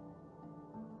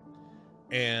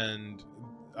 And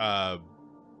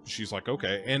she's like,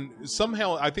 okay. And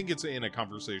somehow, I think it's in a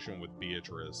conversation with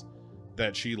Beatrice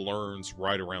that she learns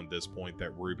right around this point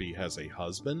that Ruby has a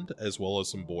husband as well as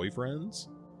some boyfriends.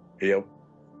 Yep.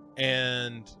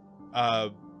 And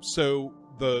so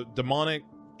the demonic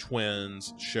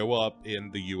twins show up in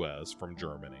the US from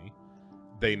Germany.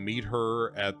 They meet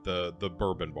her at the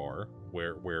bourbon bar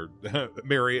where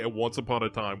Mary at once upon a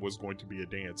time was going to be a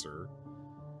dancer.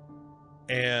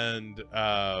 And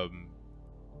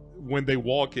when they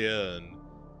walk in,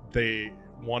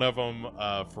 one of them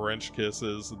French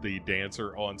kisses the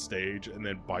dancer on stage and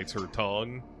then bites her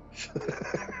tongue.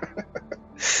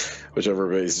 Which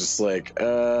everybody's just like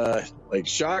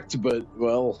shocked, but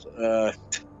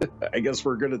I guess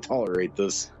we're gonna tolerate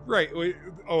this. Right.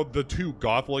 The two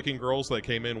goth-looking girls that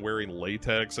came in wearing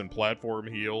latex and platform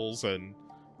heels and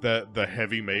the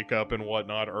heavy makeup and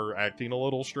whatnot are acting a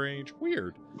little strange.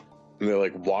 Weird. And they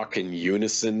like walk in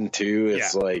unison too.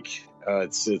 It's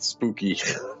it's spooky.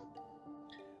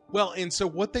 Well, and so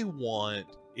what they want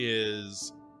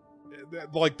is,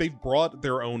 like, they've brought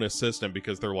their own assistant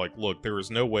because they're like, look, there is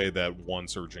no way that one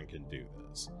surgeon can do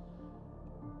this.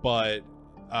 But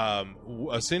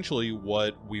essentially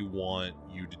what we want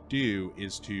you to do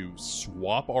is to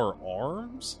swap our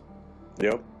arms.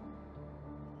 Yep.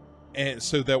 And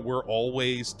so that we're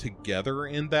always together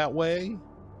in that way.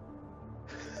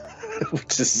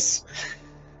 Which is,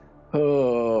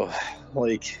 I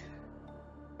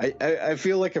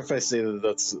feel like if I say that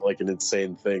that's like an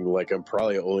insane thing, like I'm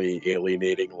probably only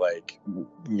alienating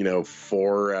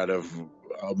 4 out of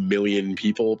a million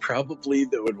people probably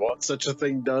that would want such a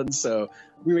thing done. So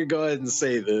I'm gonna go ahead and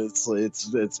say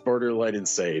that it's borderline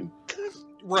insane.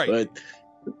 Right. But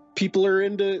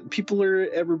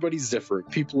everybody's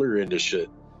different. People are into shit.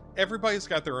 Everybody's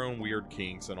got their own weird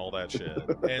kinks and all that shit.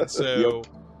 And so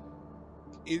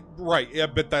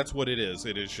but that's what it is.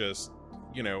 It is just,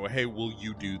 hey, will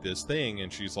you do this thing?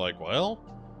 And she's like, well,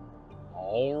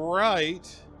 all right.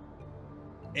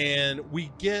 And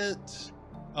we get,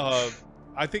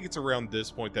 I think it's around this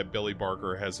point that Billy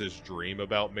Barker has his dream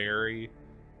about Mary.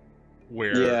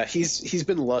 Where he's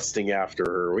been lusting after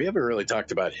her. We haven't really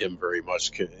talked about him very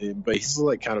much, but he's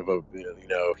like kind of a,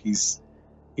 he's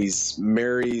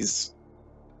Mary's,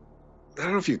 I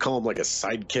don't know if you call him like a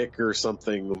sidekick or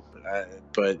something,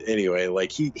 but anyway,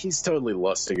 like he's totally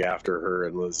lusting after her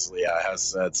and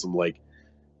has had some like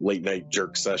late night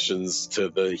jerk sessions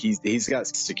he's got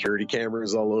security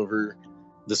cameras all over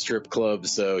the strip club,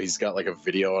 so he's got like a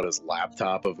video on his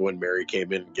laptop of when Mary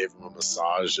came in and gave him a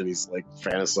massage, and he's like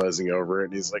fantasizing over it,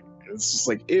 and he's like, it's just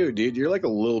like, ew, dude, you're like a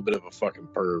little bit of a fucking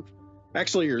perv.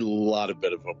 Actually, you're a lot of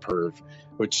bit of a perv,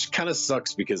 which kind of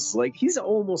sucks because like he's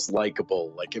almost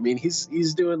likable. Like, I mean, he's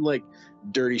doing like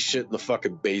dirty shit in the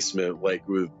fucking basement, like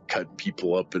with cutting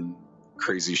people up and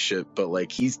crazy shit. But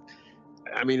like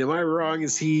am I wrong?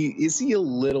 Is he a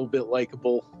little bit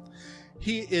likable?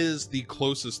 He is the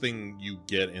closest thing you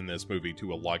get in this movie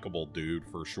to a likable dude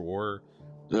for sure.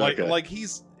 Okay. Like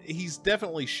he's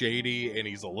definitely shady and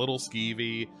he's a little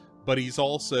skeevy, but he's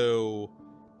also,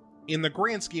 in the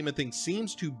grand scheme of things,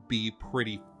 seems to be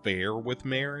pretty fair with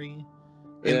Mary.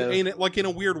 And like in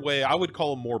a weird way, I would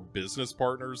call them more business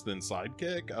partners than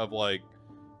sidekick, of like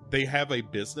they have a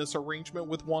business arrangement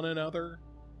with one another.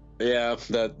 Yeah,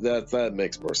 that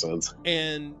makes more sense.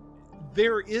 And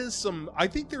I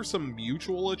think there's some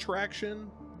mutual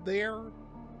attraction there,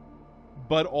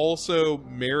 but also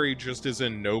Mary just is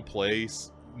in no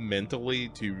place mentally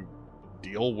to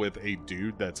deal with a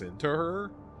dude that's into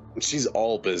her. She's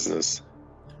all business.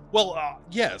 Well,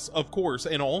 yes, of course.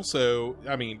 And also,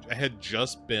 I mean, had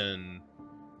just been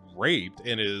raped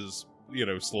and is,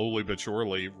 slowly but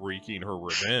surely wreaking her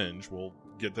revenge. We'll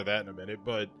get to that in a minute.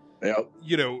 But, yep.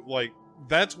 Like,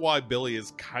 that's why Billy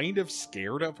is kind of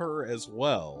scared of her as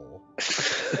well.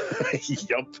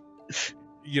 Yup.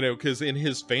 You know, because in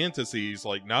his fantasies,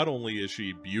 like, not only is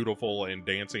she beautiful and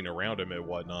dancing around him and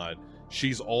whatnot,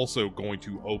 she's also going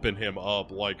to open him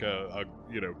up like a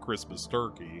Christmas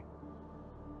turkey.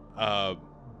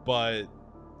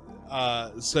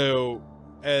 So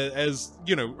as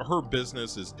you know, her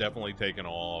business is definitely taken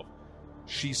off.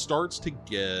 She starts to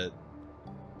get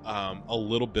a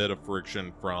little bit of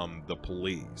friction from the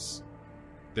police.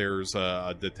 There's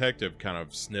a detective kind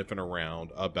of sniffing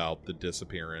around about the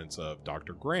disappearance of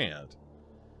Dr. Grant,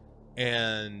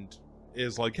 and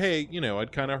is like, hey,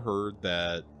 I'd kind of heard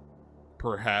that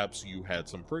perhaps you had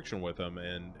some friction with him,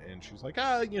 and she's like,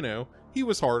 he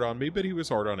was hard on me, but he was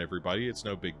hard on everybody. It's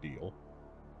no big deal.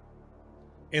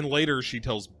 And later she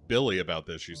tells Billy about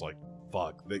this. She's like,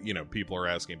 fuck, that, people are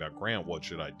asking about Grant. What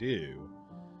should I do?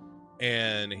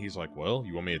 And he's like, well,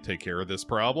 you want me to take care of this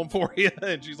problem for you?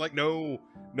 And she's like, no,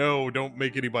 don't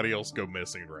make anybody else go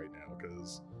missing right now,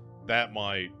 because that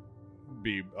might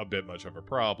be a bit much of a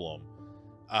problem.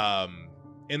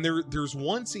 And there's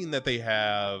one scene that they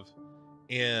have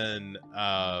in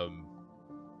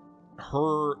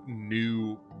her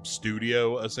new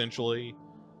studio, essentially,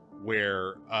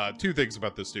 where two things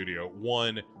about the studio.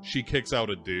 One, she kicks out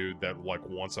a dude that like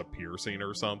wants a piercing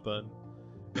or something.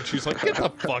 And she's like, get the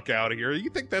fuck out of here. You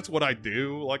think that's what I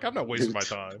do? Like, I'm not wasting my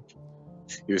time.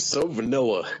 You're so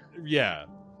vanilla. Yeah.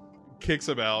 Kicks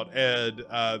him out. And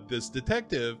this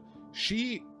detective,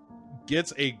 she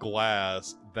gets a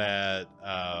glass that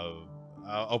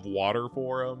of water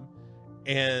for him.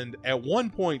 And at one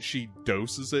point she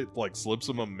doses it, like slips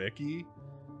him a Mickey.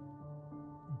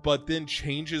 But then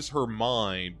changes her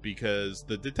mind because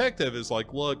the detective is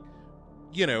like, look,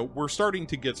 we're starting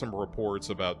to get some reports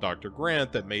about Dr.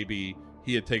 Grant that maybe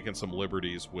he had taken some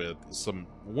liberties with some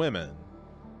women.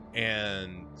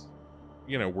 And,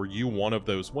 were you one of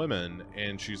those women?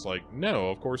 And she's like, no,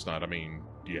 of course not. I mean,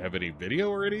 do you have any video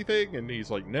or anything? And he's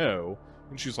like, no.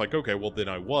 And she's like, okay, well then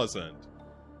I wasn't.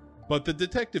 But the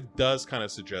detective does kind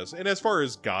of suggest, and as far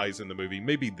as guys in the movie,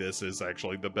 maybe this is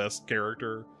actually the best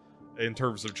character in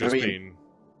terms of just being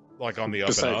like on the up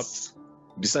and up.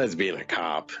 Besides being a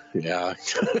cop, yeah,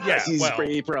 yeah,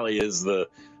 he probably is the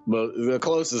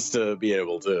closest to being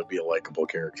able to be a likable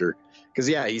character. Because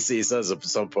he says at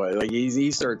some point, like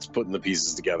he starts putting the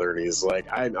pieces together, and he's like,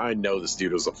 I know this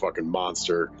dude was a fucking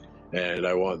monster, and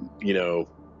I want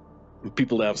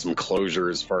people to have some closure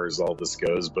as far as all this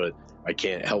goes, but I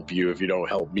can't help you if you don't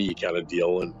help me, kind of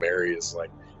deal. And Mary is like,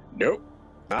 nope,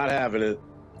 not having it.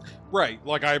 Right,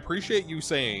 like, I appreciate you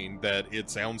saying that it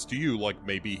sounds to you like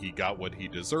maybe he got what he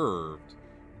deserved,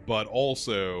 but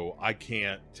also I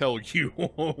can't tell you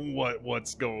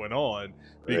what's going on,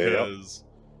 because...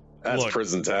 That's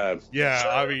prison time. Yeah,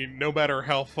 I mean, no matter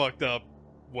how fucked up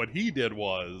what he did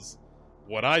was,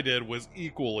 what I did was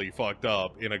equally fucked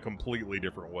up in a completely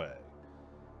different way.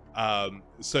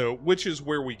 So, which is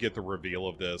where we get the reveal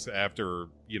of this after,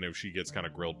 she gets kind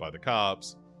of grilled by the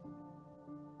cops.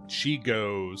 She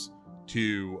goes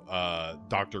to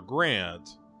Dr. Grant,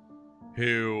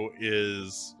 who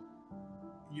is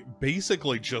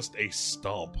basically just a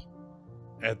stump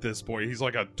at this point. He's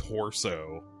like a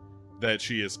torso that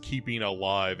she is keeping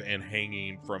alive and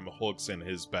hanging from hooks in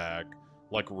his back,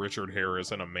 like Richard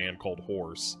Harris in A Man Called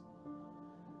Horse.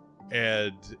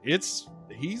 And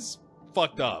he's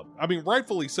fucked up. I mean,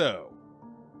 rightfully so.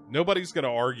 Nobody's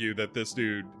gonna argue that this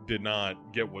dude did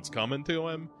not get what's coming to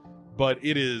him, but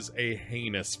it is a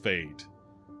heinous fate.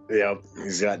 Yeah,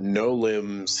 he's got no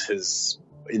limbs. His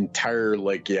entire,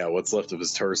 what's left of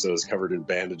his torso is covered in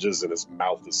bandages, and his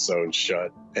mouth is sewn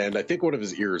shut. And I think one of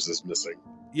his ears is missing.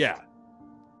 Yeah.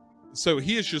 So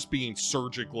he is just being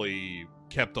surgically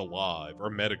kept alive, or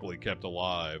medically kept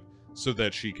alive, so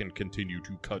that she can continue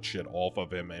to cut shit off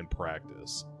of him and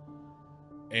practice.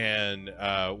 And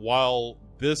while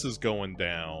this is going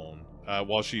down,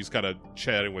 while she's kind of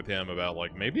chatting with him about,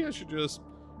 like, maybe I should just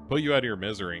put you out of your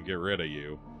misery and get rid of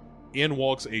you, in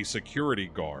walks a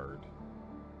security guard.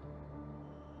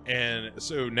 And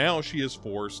so now she is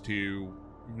forced to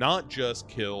not just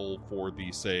kill for the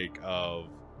sake of,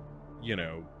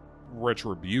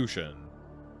 retribution.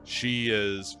 She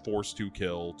is forced to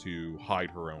kill to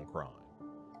hide her own crime.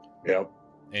 Yep.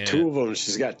 And two of them,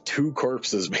 she's got two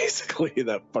corpses, basically, in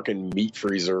that fucking meat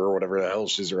freezer or whatever the hell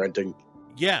she's renting.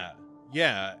 Yeah.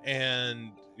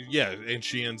 And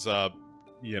she ends up,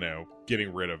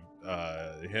 getting rid of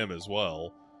him as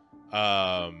well.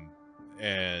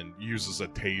 And uses a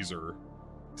taser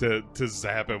to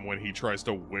zap him when he tries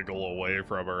to wiggle away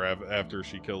from her after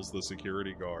she kills the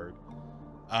security guard.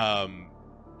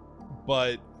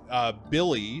 But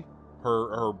Billy,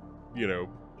 her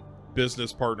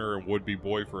business partner and would-be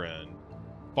boyfriend,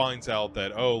 finds out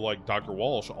that, oh, like, Dr.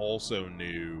 Walsh also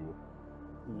knew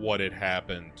what had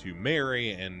happened to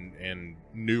Mary and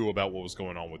knew about what was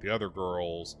going on with the other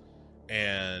girls.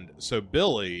 And so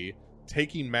Billy,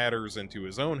 taking matters into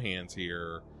his own hands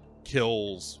here,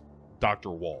 kills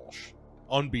Dr. Walsh,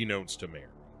 unbeknownst to Mary.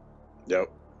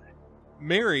 Yep.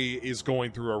 Mary is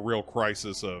going through a real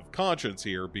crisis of conscience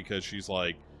here because she's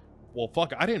like, well,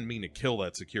 fuck, I didn't mean to kill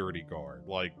that security guard.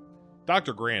 Like,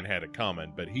 Dr. Grant had it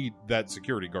coming, but that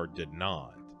security guard did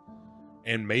not.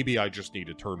 And maybe I just need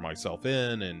to turn myself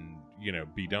in and,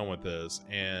 be done with this.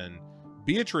 And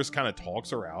Beatrice kind of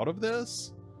talks her out of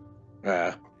this.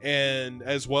 And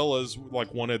as well as,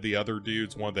 like, one of the other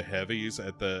dudes, one of the heavies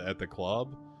at the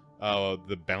club,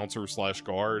 the bouncer /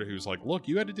 guard, who's like, look,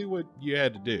 you had to do what you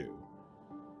had to do.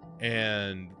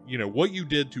 And, what you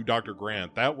did to Dr.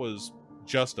 Grant, that was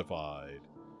justified.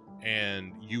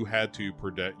 And you had to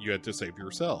save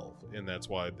yourself. And that's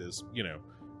why this,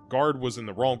 guard was in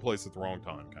the wrong place at the wrong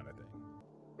time, kind of thing.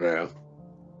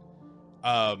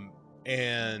 Yeah.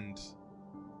 And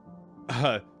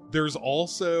there's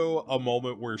also a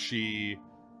moment where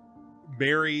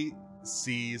Mary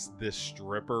sees this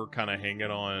stripper kind of hanging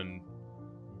on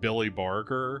Billy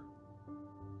Barker.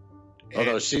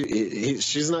 Although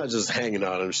she's not just hanging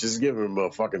on him, she's giving him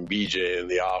a fucking BJ in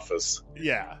the office.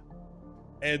 Yeah.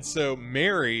 And so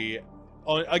Mary,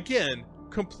 again,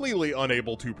 completely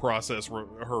unable to process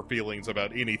her feelings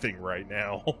about anything right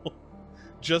now,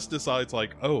 just decides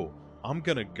like, oh, I'm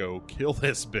gonna go kill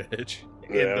this bitch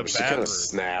in the she bathroom. kind of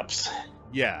snaps.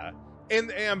 Yeah.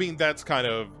 And I mean, that's kind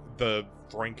of the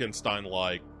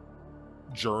Frankenstein-like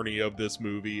journey of this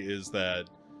movie, is that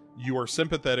you are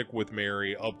sympathetic with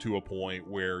Mary up to a point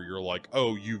where you're like,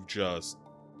 oh, you've just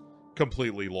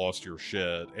completely lost your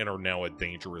shit and are now a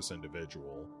dangerous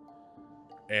individual.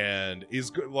 And is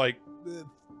like,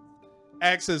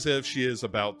 acts as if she is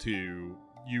about to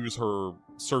use her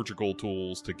surgical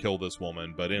tools to kill this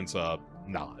woman, but ends up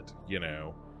not,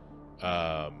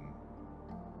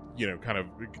 kind of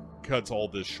cuts all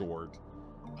this short.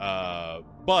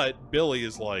 But Billy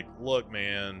is like, look,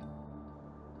 man,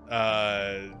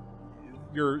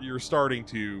 you're starting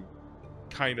to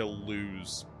kind of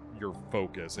lose your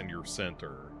focus and your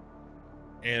center.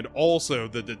 And also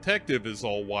the detective is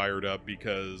all wired up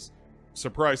because,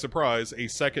 surprise, surprise, a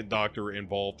second doctor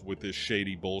involved with this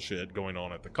shady bullshit going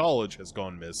on at the college has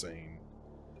gone missing.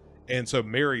 And so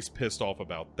Mary's pissed off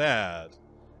about that.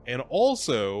 And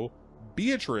also,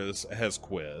 Beatrice has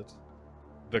quit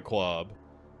the club,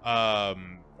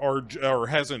 or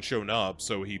hasn't shown up,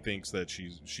 so he thinks that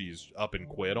she's up and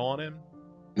quit on him.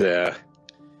 Yeah.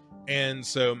 And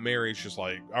so Mary's just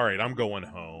like, all right, I'm going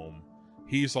home.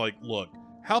 He's like, look,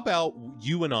 how about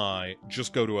you and I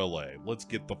just go to LA? Let's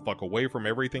get the fuck away from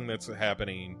everything that's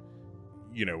happening,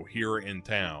 here in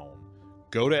town.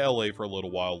 Go to LA for a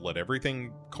little while, let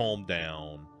everything calm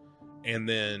down. And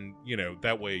then,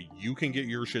 that way you can get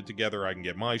your shit together, I can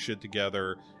get my shit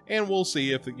together, and we'll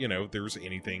see if, there's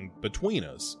anything between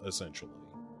us, essentially.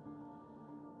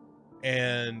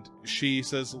 And she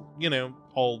says,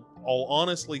 I'll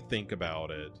honestly think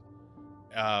about it,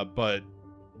 but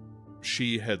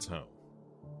she heads home.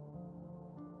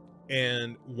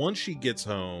 And once she gets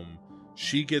home,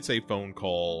 she gets a phone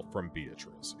call from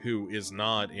Beatrice, who is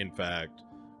not, in fact,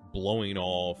 blowing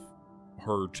off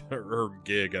her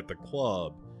gig at the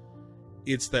club.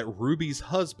 It's that Ruby's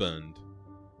husband,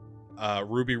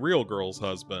 Ruby Real Girl's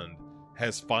husband,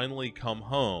 has finally come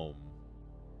home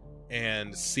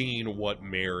and seen what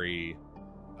Mary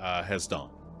has done.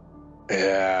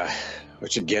 Yeah,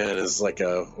 which again is like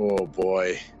oh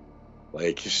boy.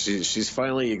 Like, she's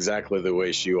finally exactly the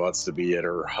way she wants to be, and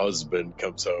her husband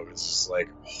comes home and is just, like,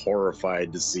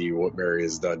 horrified to see what Mary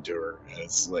has done to her. And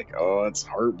it's like, oh, it's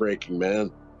heartbreaking, man.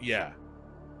 Yeah.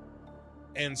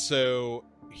 And so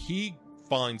he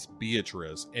finds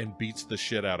Beatrice and beats the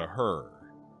shit out of her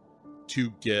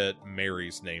to get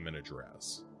Mary's name and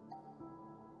address.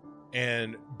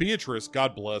 And Beatrice,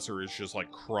 God bless her, is just, like,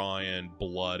 crying,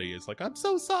 bloody. It's like, I'm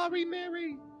so sorry,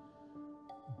 Mary.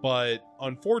 But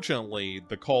unfortunately,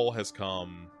 the call has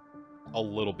come a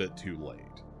little bit too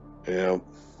late. Yeah.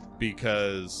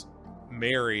 Because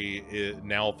Mary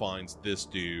now finds this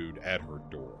dude at her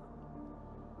door.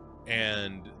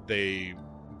 And they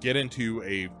get into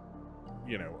a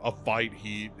fight.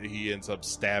 He ends up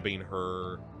stabbing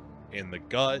her in the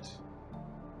gut.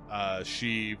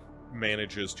 She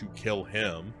manages to kill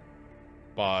him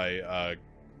by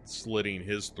slitting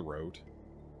his throat.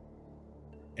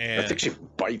 And I think she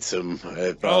bites him.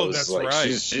 That's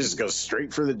right. She just goes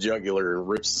straight for the jugular and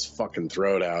rips his fucking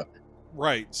throat out.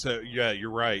 Right. So yeah,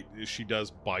 you're right. She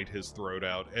does bite his throat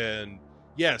out, and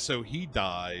yeah, so he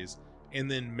dies,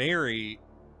 and then Mary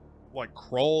like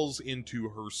crawls into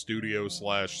her studio /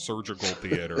 surgical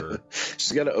theater.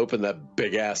 She's got to open that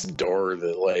big ass door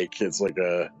that like it's like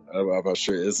I'm not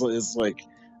sure. It's like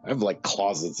I have like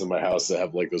closets in my house that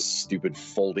have like those stupid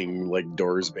folding like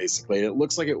doors basically. And it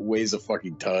looks like it weighs a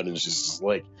fucking ton, and she's just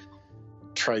like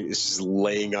she's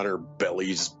laying on her belly,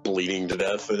 just bleeding to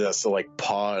death, and has to like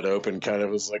paw it open. Kind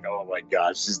of, it's like, oh my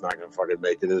god, she's not gonna fucking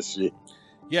make it, is she?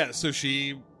 Yeah, so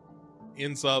she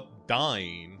ends up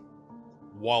dying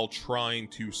while trying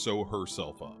to sew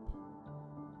herself up.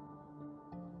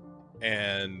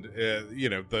 And,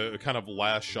 the kind of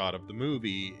last shot of the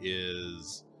movie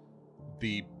is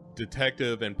the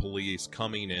detective and police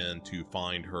coming in to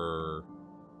find her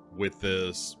with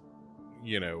this,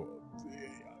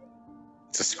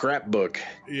 It's a scrapbook.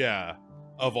 Yeah,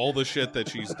 of all the shit that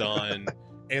she's done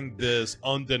and this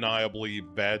undeniably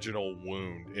vaginal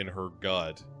wound in her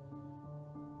gut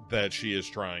that she is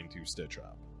trying to stitch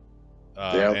up.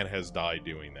 And has died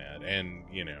doing that. And,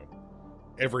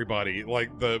 everybody,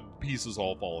 like, the pieces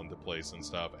all fall into place and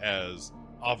stuff as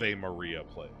Ave Maria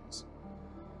plays.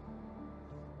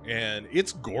 And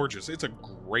it's gorgeous. It's a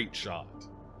great shot.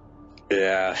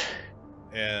 Yeah.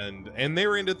 And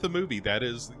there ended the movie. That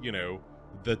is,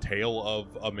 the tale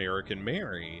of American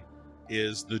Mary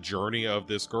is the journey of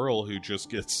this girl who just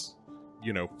gets,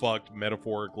 fucked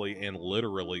metaphorically and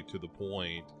literally to the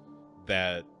point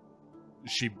that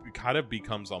she kind of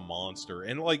becomes a monster.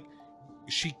 And, like,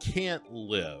 she can't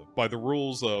live by the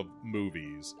rules of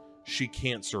movies. She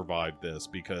can't survive this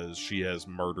because she has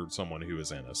murdered someone who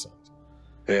is innocent.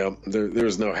 Yeah,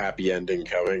 there's no happy ending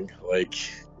coming. Like,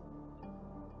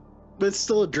 but it's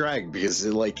still a drag because,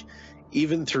 like,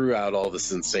 even throughout all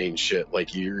this insane shit,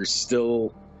 like, you're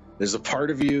still, there's a part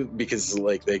of you, because,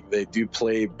 like, they do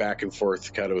play back and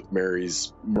forth kind of with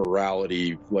Mary's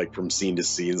morality, like, from scene to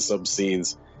scene. Some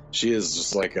scenes, she is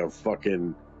just like a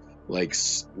fucking, like,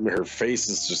 her face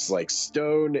is just like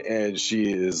stone, and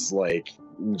she is like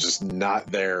just not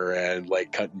there and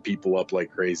like cutting people up like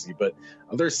crazy. But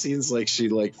other scenes, like, she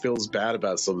like feels bad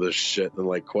about some of this shit and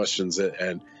like questions it,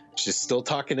 and she's still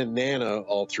talking to Nana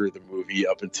all through the movie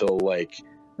up until like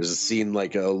there's a scene,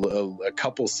 like a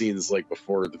couple scenes like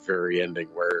before the very ending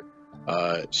where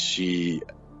she's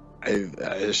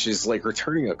like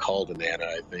returning a call to Nana,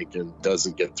 I think, and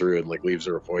doesn't get through and like leaves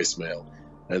her a voicemail.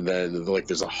 And then like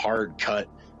there's a hard cut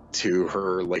to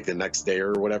her like the next day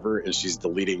or whatever, and she's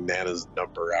deleting Nana's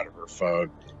number out of her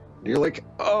phone. And you're like,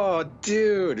 oh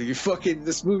dude, you fucking,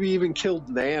 this movie even killed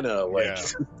Nana. Like, yeah.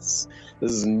 This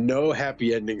is no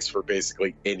happy endings for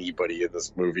basically anybody in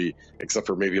this movie except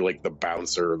for maybe like the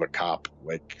bouncer or the cop.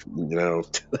 Like,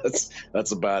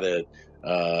 that's about it.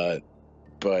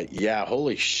 But yeah,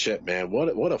 holy shit, man,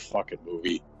 what a fucking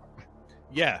movie.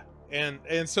 Yeah.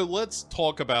 And so let's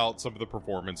talk about some of the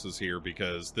performances here,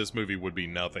 because this movie would be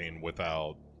nothing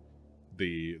without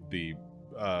the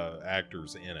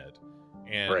actors in it.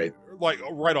 And right. Like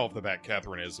right off the bat,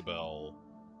 Catherine Isabel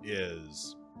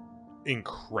is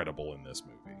incredible in this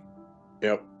movie.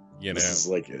 Yep. This is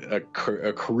like a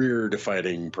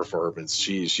career-defining performance.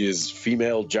 She is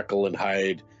female Jekyll and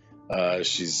Hyde.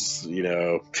 She's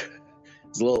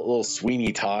it's a little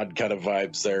Sweeney Todd kind of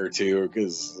vibes there too,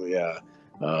 because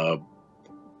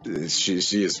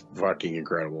she is fucking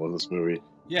incredible in this movie.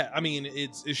 Yeah, I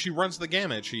mean, she runs the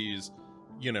gamut. She's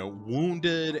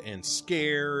wounded and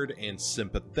scared and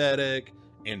sympathetic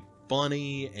and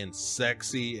funny and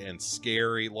sexy and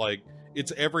scary. Like,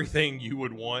 it's everything you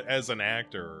would want as an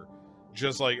actor.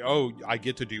 Just like, oh, I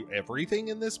get to do everything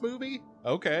in this movie?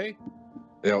 Okay.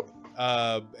 Yep.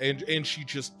 And she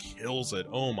just kills it.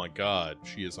 Oh my god,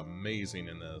 she is amazing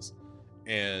in this.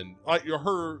 And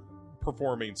her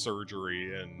performing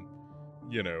surgery and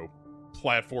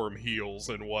platform heels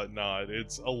and whatnot,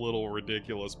 it's a little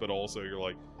ridiculous, but also you're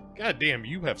like, god damn,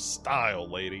 you have style,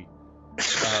 lady.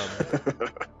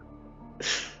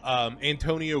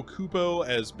 Antonio Cupo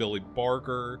as Billy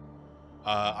Barker,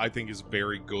 I think is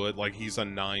very good. Like, he's a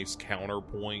nice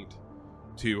counterpoint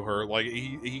to her. Like,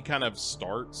 he kind of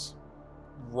starts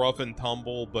rough and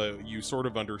tumble, but you sort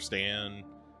of understand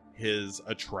his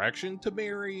attraction to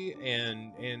Mary,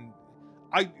 and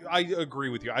I agree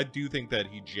with you. I do think that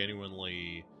he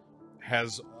genuinely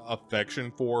has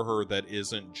affection for her that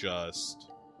isn't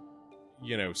just,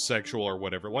 sexual or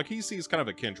whatever. Like, he sees kind of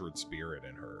a kindred spirit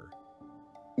in her.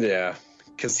 Yeah,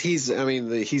 because he's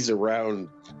around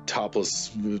topless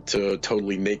to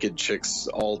totally naked chicks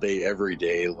all day, every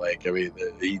day. Like, I mean,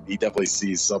 he definitely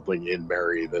sees something in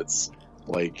Mary that's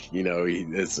like,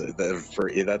 that's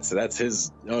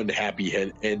his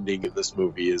unhappy ending in this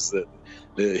movie, is that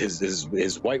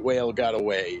his white whale got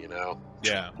away.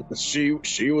 Yeah.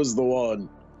 She was the one.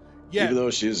 Yeah. Even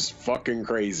though she's fucking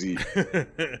crazy.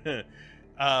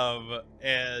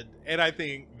 And I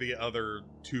think the other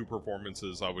two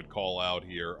performances I would call out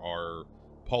here are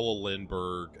Paula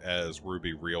Lindbergh as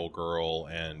Ruby Real Girl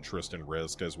and Tristan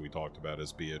Risk, as we talked about,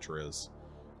 as Beatrice.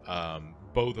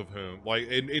 Both of whom, like,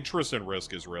 and Tristan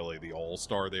Risk is really the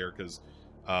all-star there, because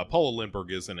Paula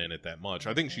Lindbergh isn't in it that much.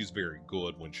 I think she's very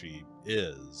good when she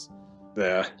is.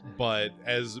 Yeah. But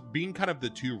as being kind of the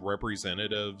two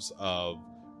representatives of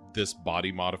this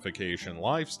body modification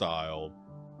lifestyle,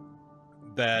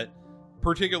 that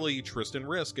particularly Tristan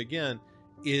Risk, again,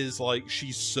 is like,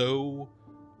 she's so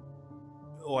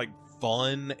like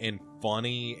fun and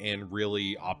funny and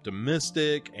really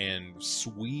optimistic and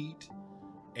sweet,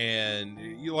 and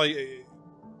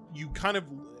you kind of,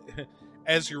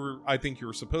 as I think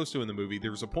you're supposed to in the movie,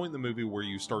 there's a point in the movie where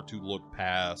you start to look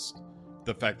past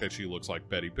the fact that she looks like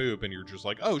Betty Boop, and you're just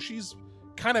like, oh, she's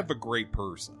kind of a great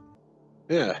person.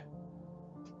 Yeah.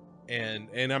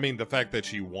 And I mean, the fact that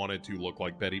she wanted to look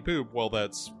like Betty Boop, well,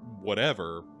 that's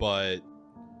whatever, but,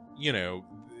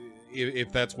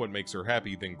 if that's what makes her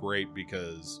happy, then great,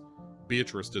 because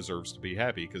Beatrice deserves to be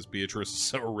happy, because Beatrice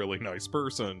is a really nice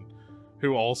person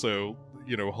who also,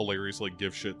 hilariously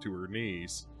gives shit to her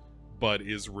niece, but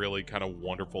is really kind of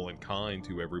wonderful and kind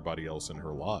to everybody else in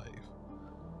her life.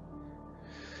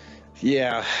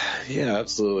 Yeah,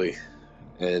 absolutely.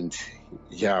 And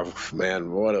yeah,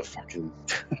 man, what a fucking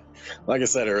like I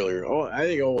said earlier, I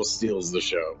think almost steals the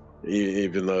show,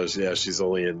 even though she's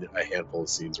only in a handful of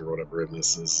scenes or whatever. And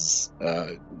this is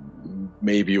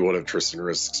maybe one of Tristan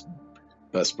Risk's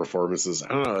best performances. I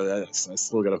don't know, I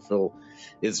still gotta feel,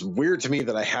 it's weird to me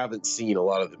that I haven't seen a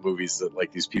lot of the movies that,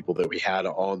 like, these people that we had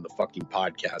on the fucking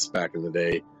podcast back in the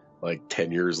day. Like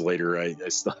 10 years later, I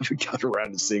still haven't got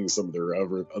around to seeing some of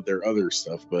their other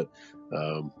stuff. But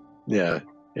yeah,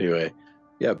 anyway,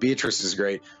 yeah, Beatrice is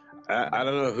great. I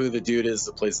don't know who the dude is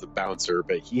that plays the bouncer,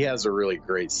 but he has a really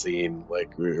great scene,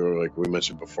 like we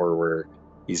mentioned before, where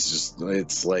he's just,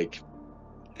 it's like,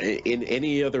 in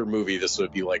any other movie this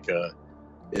would be like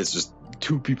it's just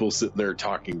two people sitting there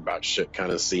talking about shit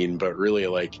kind of scene, but really,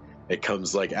 like, it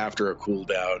comes like after a cool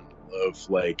down of,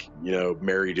 like,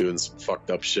 Mary doing some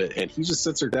fucked up shit, and he just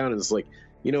sits her down and is like,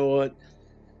 you know what,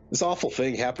 this awful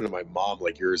thing happened to my mom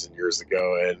like years and years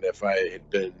ago, and if I had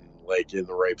been like in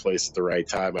the right place at the right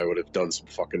time, I would have done some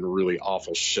fucking really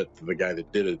awful shit to the guy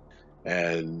that did it.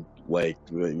 And, like,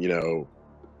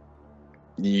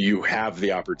 you have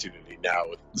the opportunity now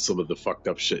with some of the fucked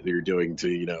up shit that you're doing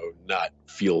to, not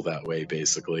feel that way,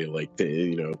 basically. Like,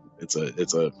 it's a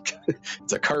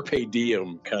it's a carpe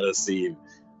diem kind of scene.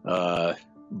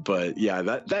 But yeah,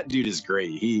 that dude is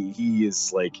great. He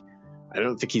is, like, I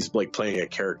don't think he's like playing a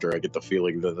character. I get the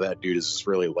feeling that dude is just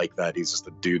really like that. He's just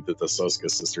a dude that the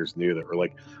Soska sisters knew, that were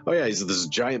like, oh yeah, he's this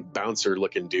giant bouncer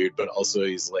looking dude, but also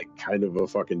he's like kind of a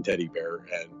fucking teddy bear,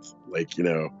 and, like,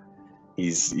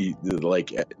 he's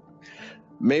like,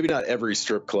 maybe not every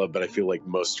strip club, but I feel like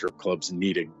most strip clubs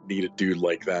need a dude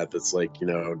like that. That's like,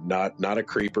 not a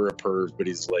creeper, a perv, but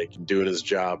he's like doing his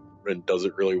job and does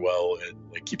it really well,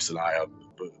 and, like, keeps an eye on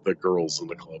the girls in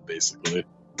the club, basically.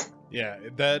 Yeah,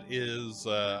 that is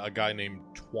a guy named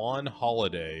Twan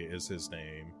Holiday is his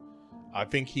name. I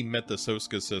think he met the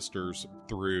Soska sisters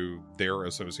through their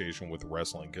association with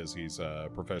wrestling, because he's a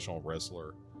professional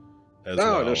wrestler as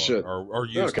well. No shit. Or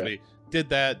used to be. Did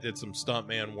some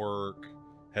stuntman work,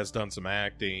 has done some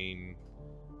acting,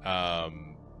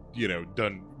 done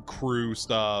crew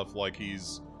stuff. Like,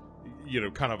 he's,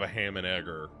 kind of a ham and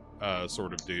egger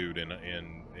sort of dude in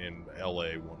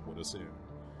LA, one would assume.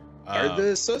 Are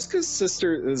the Soska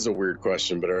sisters, this is a weird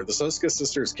question, but are the Soska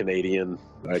sisters Canadian?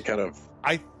 I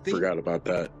forgot about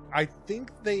that. I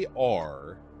think they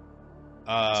are.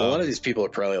 So a lot of these people are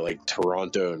probably like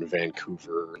Toronto and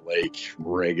Vancouver, like,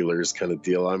 regulars kind of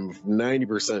deal. I'm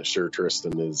 90% sure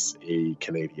Tristan is a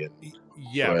Canadian.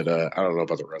 Yeah. But I don't know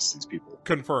about the rest of these people.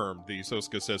 Confirmed. The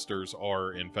Soska sisters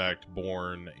are, in fact,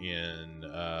 born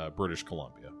in British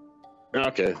Columbia.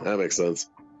 Okay, that makes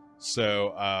sense.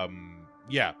 So,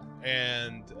 yeah,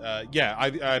 and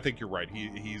I think you're right.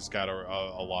 He's got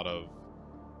a lot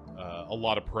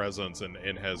of presence and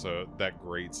has that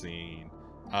great scene.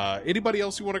 Anybody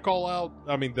else you want to call out?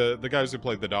 I mean, the guys who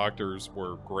played the doctors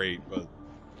were great, but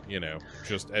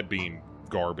just at being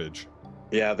garbage.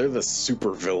 Yeah, they're the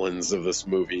super villains of this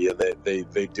movie, and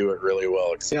they do it really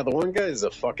well. 'Cause, yeah, the one guy is a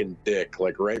fucking dick,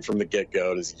 like right from the get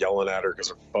go, and is yelling at her because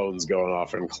her phone's going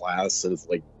off in class, and it's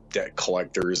like debt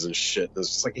collectors and shit. And it's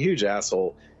just like a huge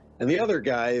asshole. And the other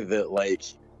guy that, like,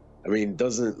 I mean,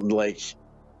 doesn't like.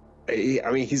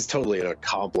 I mean, he's totally an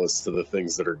accomplice to the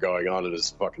things that are going on at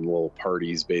his fucking little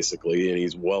parties, basically, and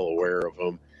he's well aware of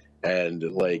them. And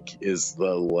like, is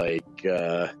the like.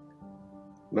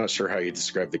 I'm not sure how you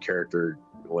describe the character,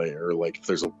 like, or like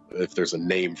if there's a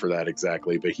name for that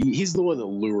exactly, but he's the one that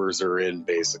lures her in,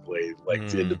 basically, like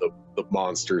into the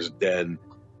monster's den,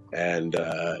 and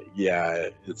yeah,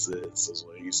 it's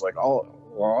he's like,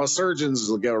 all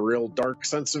surgeons get a real dark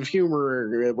sense of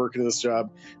humor working this job.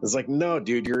 It's like, no,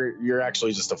 dude, you're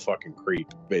actually just a fucking creep,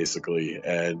 basically,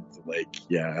 and like,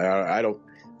 yeah, I don't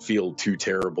feel too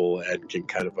terrible and can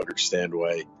kind of understand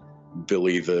why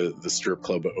Billy, the strip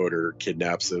club owner,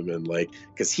 kidnaps him, and like,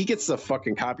 because he gets the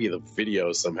fucking copy of the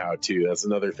video somehow too. That's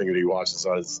another thing that he watches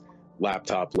on his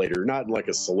laptop later, not in like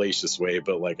a salacious way,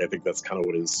 but like I think that's kind of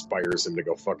what inspires him to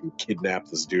go fucking kidnap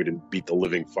this dude and beat the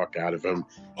living fuck out of him.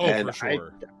 Oh, and for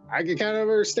sure. I can kind of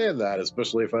understand that,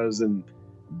 especially if I was in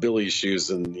Billy's shoes,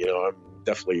 and you know, I'm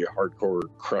definitely hardcore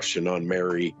crushing on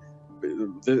Mary.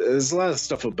 There's a lot of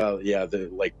stuff about, yeah, the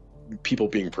like people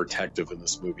being protective in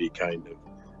this movie, kind of.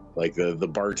 Like the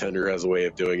bartender has a way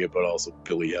of doing it, but also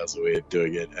Billy has a way of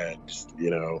doing it. And, you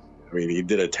know, I mean, he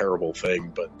did a terrible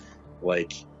thing, but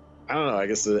like, I don't know, I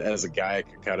guess as a guy, I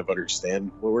could kind of understand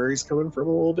where he's coming from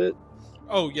a little bit.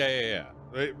 Oh, yeah.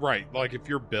 Right. Like if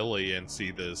you're Billy and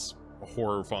see this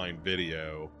horrifying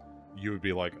video, you would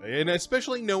be like, and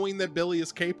especially knowing that Billy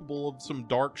is capable of some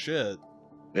dark shit.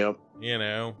 Yep. You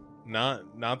know,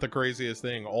 not the craziest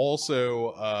thing.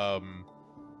 Also,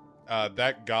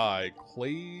 that guy,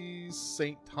 Clay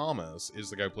St. Thomas, is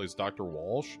the guy who plays Dr.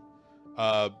 Walsh.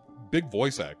 Big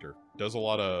voice actor. Does a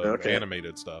lot of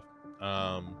animated stuff.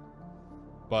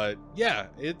 But yeah,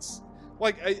 it's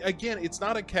like, again, it's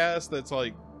not a cast that's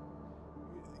like,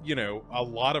 you know, a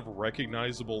lot of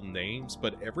recognizable names,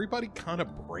 but everybody kind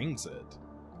of brings it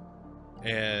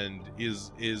and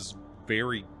is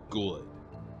very good.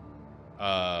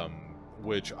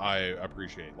 Which I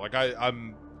appreciate. Like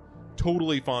I'm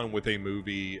totally fine with a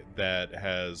movie that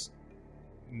has,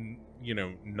 you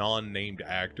know, non-named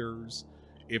actors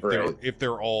if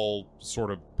they're all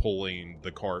sort of pulling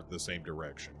the cart the same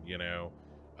direction, you know.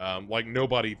 Like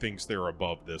nobody thinks they're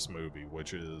above this movie,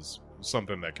 which is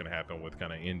something that can happen with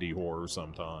kind of indie horror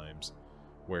sometimes,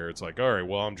 where it's like, all right,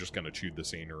 well, I'm just going to chew the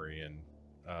scenery, and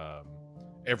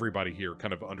everybody here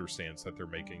kind of understands that they're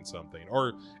making something,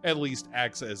 or at least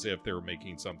acts as if they're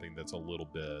making something that's a little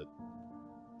bit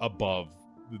above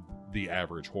the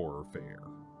average horror fare.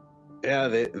 Yeah,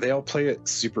 they all play it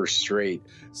super straight.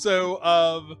 So,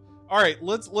 all right,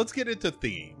 let's get into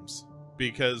themes,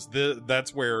 because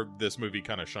that's where this movie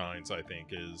kind of shines, I think,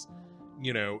 is,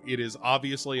 you know, it is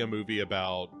obviously a movie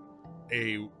about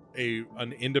an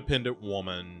independent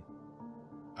woman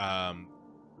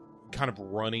kind of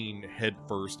running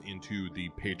headfirst into the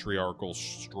patriarchal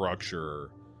structure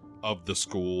of the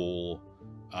school.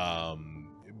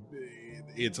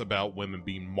 It's about women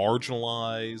being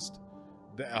marginalized,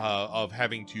 of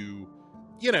having to,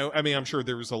 you know, I mean, I'm sure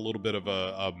there's a little bit of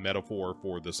a metaphor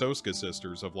for the Soska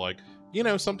Sisters of like, you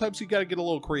know, sometimes you got to get a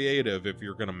little creative if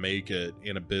you're going to make it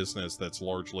in a business that's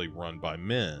largely run by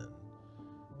men.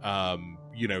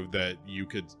 You know, that you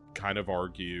could kind of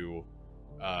argue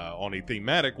on a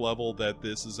thematic level that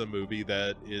this is a movie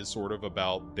that is sort of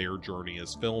about their journey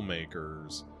as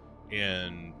filmmakers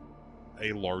in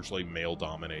a largely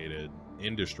male-dominated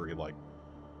industry, like,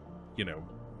 you know,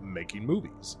 making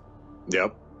movies.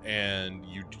 Yep. And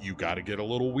you got to get a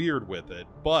little weird with it,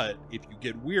 but if you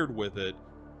get weird with it,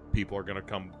 people are gonna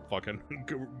come fucking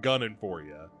gunning for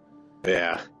you.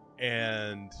 Yeah.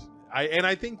 And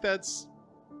I think that's,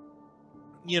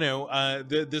 you know,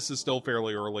 this is still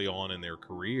fairly early on in their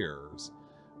careers,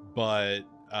 but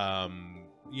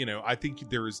you know, I think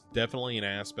there is definitely an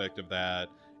aspect of that.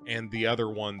 And the other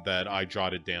one that I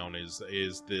jotted down is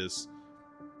this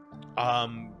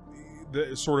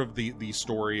the sort of the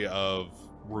story of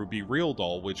Ruby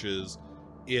Real-Doll, which is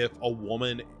if a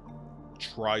woman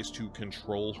tries to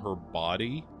control her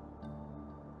body,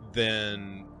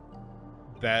 then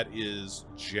that is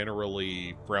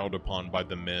generally frowned upon by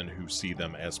the men who see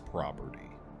them as property.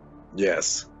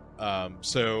 Yes.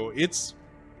 So it's,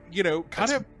 you know,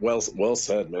 kind of well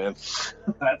said, man.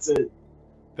 That's it.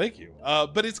 Thank you.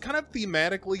 But it's kind of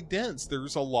thematically dense.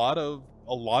 There's a lot of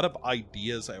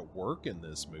ideas at work in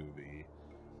this movie.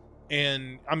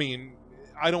 And I mean,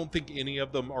 I don't think any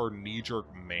of them are knee-jerk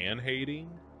man-hating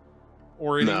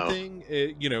or No. anything.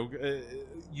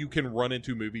 You can run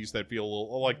into movies that feel a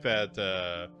little like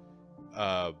that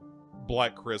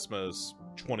Black Christmas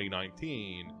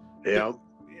 2019. Yeah.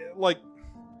 Like,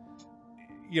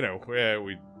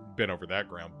 we've been over that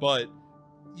ground, but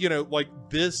like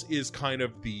this is kind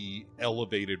of the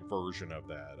elevated version of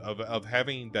that, of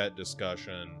having that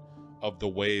discussion of the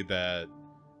way that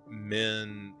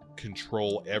men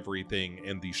control everything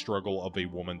and the struggle of a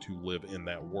woman to live in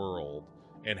that world,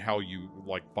 and how you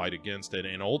like fight against it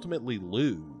and ultimately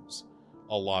lose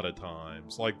a lot of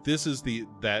times. Like, this is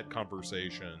that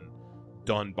conversation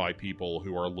done by people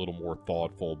who are a little more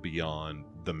thoughtful beyond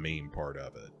the main part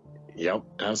of it. Yep,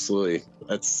 absolutely.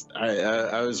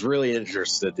 I was really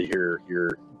interested to hear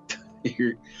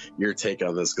your take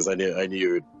on this, because I knew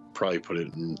you would probably put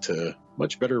it into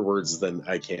much better words than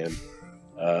I can.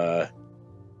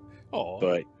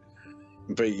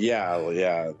 But yeah,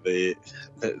 like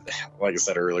I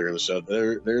said earlier in the show,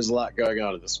 there's a lot going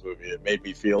on in this movie. It made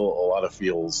me feel a lot of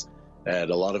feels, and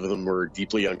a lot of them were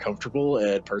deeply uncomfortable,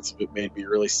 and parts of it made me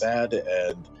really sad.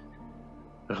 And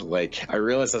like, I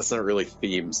realize that's not really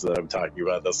themes that I'm talking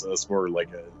about. That's more like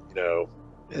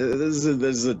this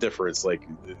is a difference, like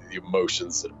the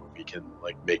emotions that a movie can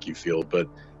like make you feel. But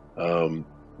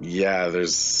yeah,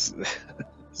 there's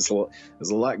a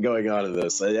lot going on in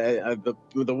this. The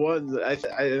one I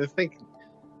think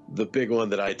the big one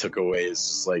that I took away is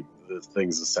just like the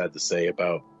things it's sad to say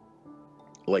about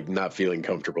like not feeling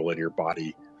comfortable in your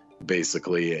body,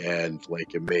 basically, and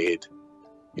like it made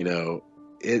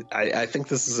I think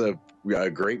this is a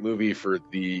great movie for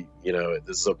the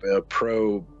this is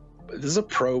a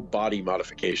pro body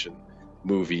modification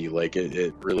movie. Like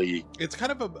it really, it's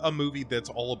kind of a movie that's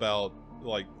all about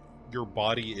like your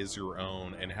body is your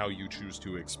own and how you choose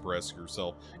to express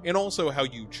yourself, and also how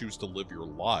you choose to live your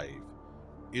life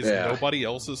is nobody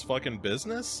else's fucking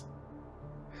business.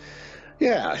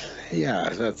 Yeah,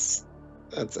 that's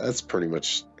pretty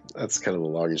much, that's kind of the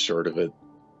long and short of it.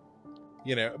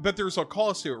 But there's a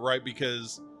cost to it, right?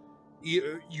 Because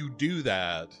you do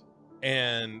that,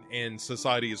 and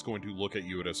society is going to look at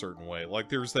you in a certain way. Like,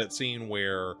 there's that scene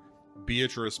where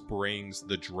Beatrice brings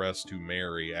the dress to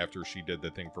Mary after she did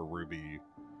the thing for Ruby,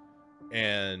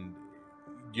 and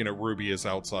Ruby is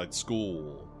outside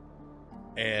school,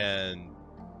 and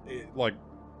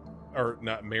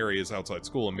Mary is outside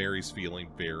school, and Mary's feeling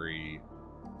very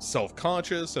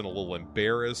self-conscious and a little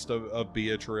embarrassed of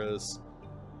Beatrice.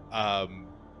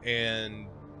 And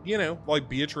like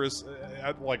Beatrice,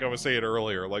 like I was saying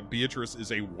earlier, like Beatrice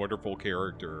is a wonderful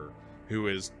character who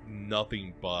is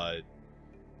nothing but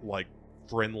like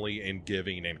friendly and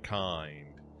giving and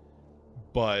kind,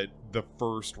 but the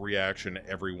first reaction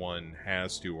everyone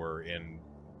has to her in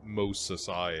most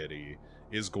society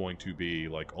is going to be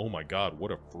like, oh my god,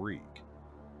 what a freak.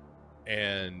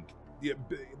 And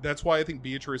that's why I think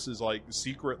Beatrice is like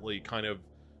secretly kind of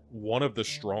one of the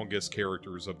strongest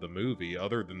characters of the movie,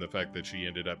 other than the fact that she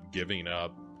ended up giving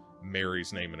up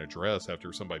Mary's name and address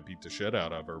after somebody beat the shit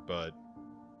out of her. But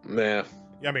nah,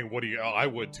 I mean, I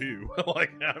would too.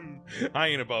 Like, I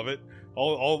ain't above it.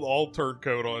 I'll turn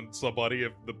coat on somebody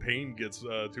if the pain gets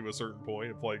to a certain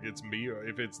point. If like it's me, or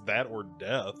if it's that or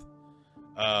death.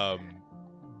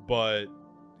 But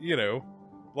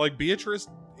like Beatrice,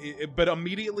 but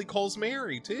immediately calls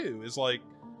Mary too. Is like,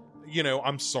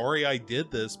 I'm sorry I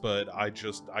did this, but I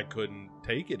couldn't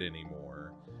take it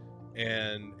anymore.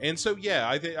 And so, yeah,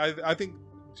 I think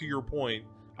to your point,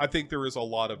 I think there is a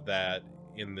lot of that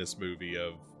in this movie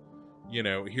of,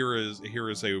 here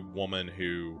is a woman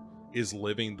who is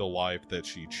living the life that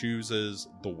she chooses,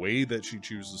 the way that she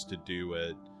chooses to do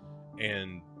it,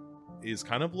 and is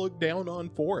kind of looked down on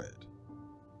for it.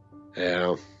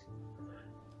 Yeah.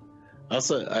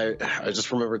 Also, I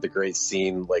just remembered the great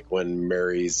scene, like when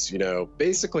Mary's,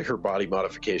 basically her body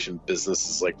modification business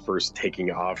is like first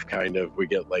taking off, kind of. We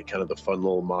get like kind of the fun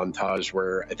little montage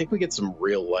where I think we get some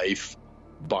real life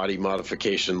body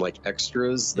modification like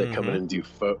extras that come in and do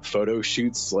photo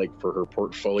shoots like for her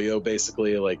portfolio,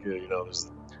 basically. Like,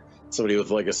 there's somebody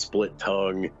with like a split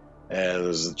tongue, and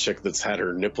there's a chick that's had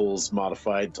her nipples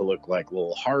modified to look like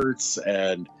little hearts,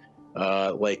 and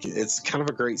like it's kind of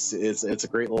a great, it's a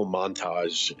great little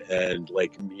montage. And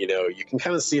like, you can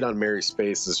kind of see it on Mary's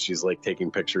face as she's like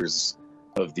taking pictures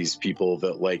of these people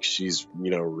that like she's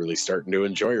really starting to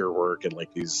enjoy her work, and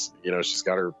like these, she's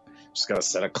got a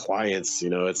set of clients.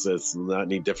 It's not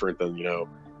any different than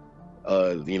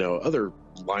other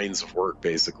lines of work,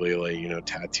 basically, like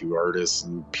tattoo artists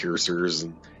and piercers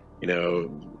and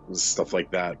stuff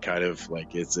like that, kind of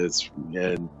like it's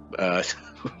and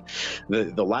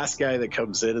the last guy that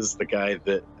comes in is the guy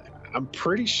that I'm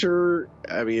pretty sure.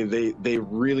 I mean, they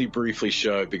really briefly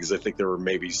show it because I think they were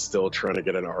maybe still trying to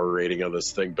get an R rating on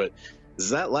this thing. But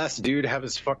does that last dude have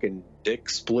his fucking dick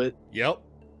split? Yep.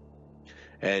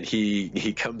 And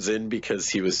he comes in because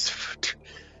he was.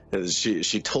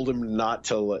 She told him not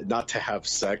to have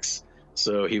sex,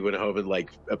 so he went home and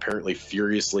like apparently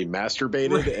furiously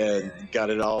masturbated and got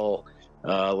it all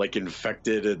like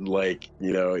infected and like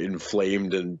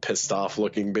inflamed and pissed off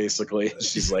looking. Basically,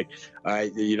 she's like,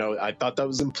 I thought that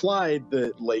was implied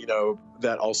that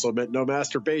that also meant no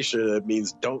masturbation. It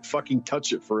means don't fucking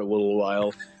touch it for a little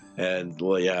while. And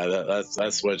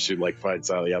that's when she like finds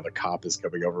out the cop is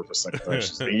coming over for a second time.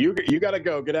 She's like, you gotta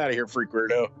go, get out of here, freak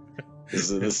weirdo.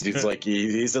 This dude's like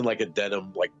he's in like a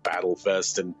denim like battle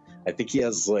vest, and I think he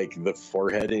has like the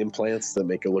forehead implants that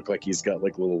make it look like he's got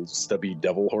like little stubby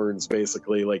devil horns.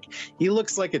 Basically, like he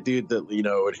looks like a dude that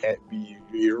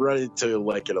you run into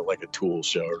like in a Tool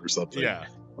show or something. Yeah,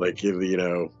 like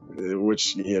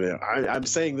which I'm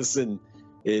saying this in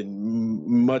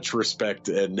much respect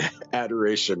and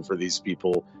adoration for these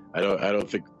people. I don't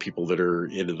think people that are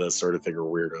into this sort of thing are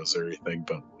weirdos or anything,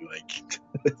 but like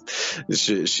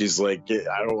she's like,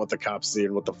 I don't want the cops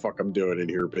seeing what the fuck I'm doing in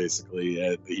here, basically.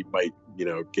 And he might,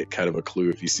 get kind of a clue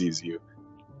if he sees you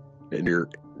and your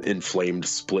inflamed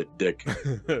split dick.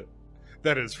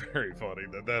 That is very funny.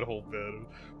 That whole bit.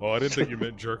 I didn't think you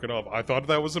meant jerking off. I thought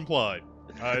that was implied.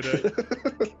 I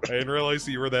didn't realize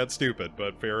you were that stupid,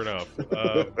 but fair enough.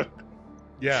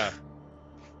 Yeah,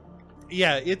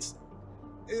 it's.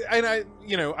 And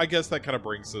I guess that kind of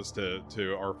brings us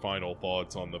to our final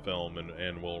thoughts on the film,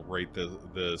 and we'll rate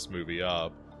this movie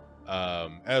up.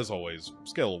 As always,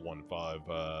 scale of 1 to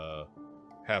 5.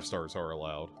 Half stars are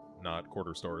allowed, not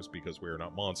quarter stars, because we are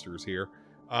not monsters here.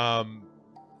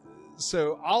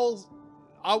 So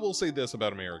I will say this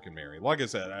about American Mary. Like I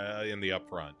said in the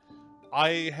upfront,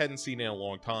 I hadn't seen it in a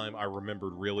long time. I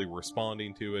remembered really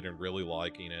responding to it and really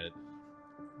liking it.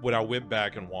 When I went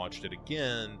back and watched it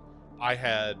again, I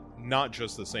had not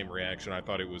just the same reaction. I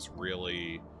thought it was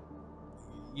really,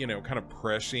 kind of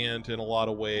prescient in a lot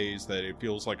of ways, that it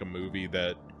feels like a movie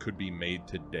that could be made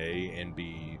today and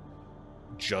be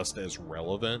just as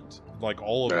relevant. Like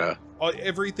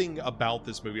everything about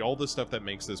this movie, all the stuff that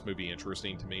makes this movie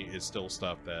interesting to me is still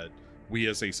stuff that we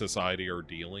as a society are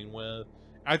dealing with.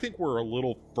 I think we're a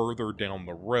little further down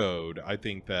the road. I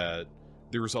think that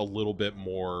there's a little bit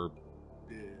more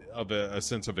of a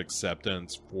sense of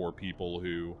acceptance for people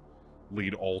who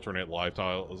lead alternate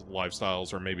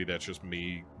lifestyles, or maybe that's just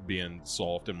me being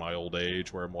soft in my old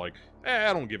age, where I'm like,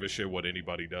 I don't give a shit what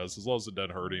anybody does as long as it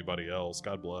doesn't hurt anybody else.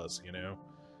 God bless,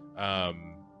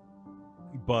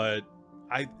 but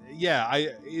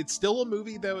it's still a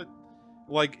movie that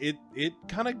like it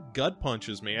kind of gut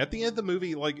punches me at the end of the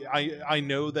movie. Like I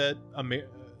know that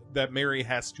that Mary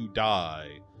has to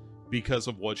die because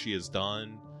of what she has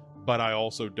done, but I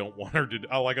also don't want her to.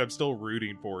 I'm still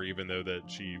rooting for her, even though that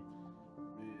she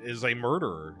is a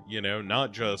murderer.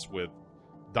 Not just with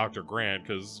Dr. Grant,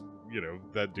 because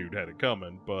that dude had it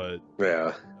coming. But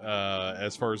yeah,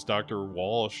 as far as Dr.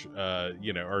 Walsh,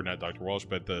 or not Dr. Walsh,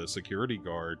 but the security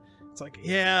guard, it's like,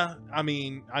 yeah, I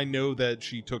mean, I know that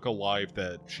she took a life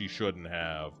that she shouldn't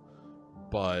have,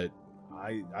 but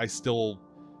I still,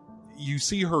 you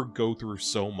see her go through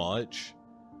so much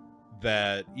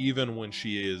that even when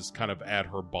she is kind of at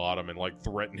her bottom and like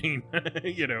threatening,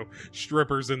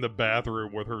 strippers in the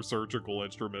bathroom with her surgical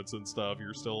instruments and stuff,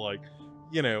 you're still like,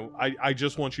 I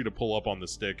just want you to pull up on the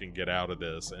stick and get out of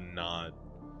this and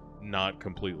not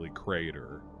completely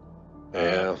crater.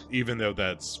 Yeah. Even though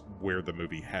that's where the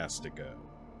movie has to go.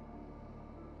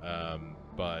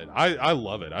 But I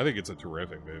love it. I think it's a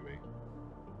terrific movie.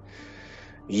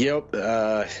 Yep.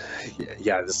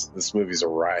 Yeah, this movie's a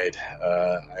ride.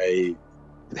 I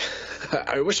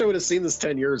wish I would have seen this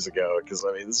 10 years ago, because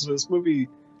I mean this movie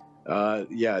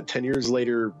 10 years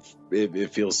later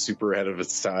it feels super ahead of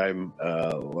its time.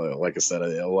 Like I said,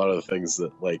 a lot of the things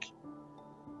that like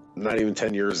not even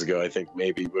 10 years ago I think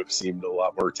maybe would have seemed a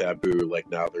lot more taboo. Like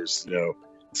now there's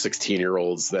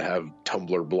 16-year-olds that have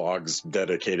Tumblr blogs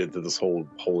dedicated to this whole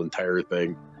entire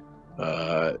thing.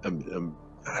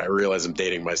 I realize I'm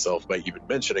dating myself by even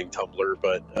mentioning Tumblr,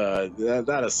 but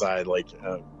that aside, like,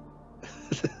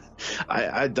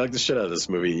 I dug the shit out of this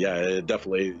movie. Yeah, it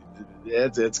definitely,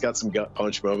 it's got some gut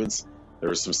punch moments. There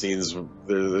were some scenes,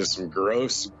 there's some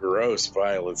gross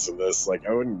violence in this. Like,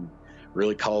 I wouldn't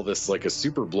really call this like a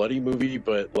super bloody movie,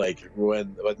 but like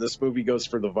when this movie goes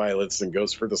for the violence and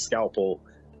goes for the scalpel,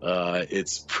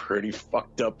 it's pretty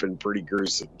fucked up and pretty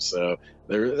gruesome. So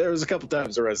there was a couple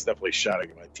times where I was definitely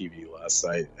shouting at my TV last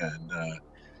night, and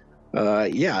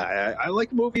Yeah, I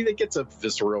like a movie that gets a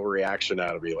visceral reaction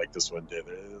out of me, like this one did.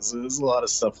 There's a lot of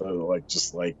stuff that like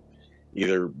just like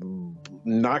either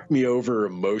knocked me over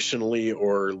emotionally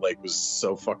or like was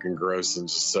so fucking gross and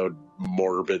just so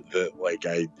morbid that like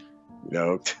I'd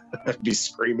be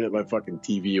screaming at my fucking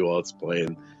TV while it's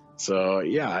playing. So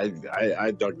yeah,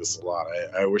 I dug this a lot.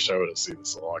 I wish I would have seen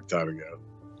this a long time ago.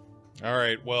 All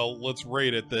right, well, let's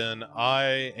rate it then.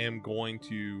 I am going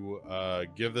to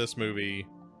give this movie.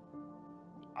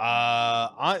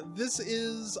 This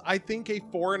is, I think, a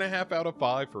 4.5 out of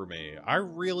 5 for me. I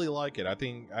really like it. I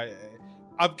think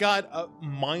I've got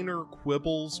minor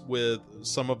quibbles with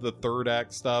some of the third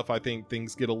act stuff. I think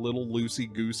things get a little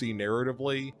loosey-goosey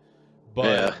narratively,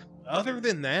 but other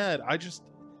than that, I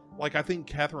think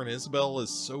Catherine Isabel is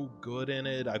so good in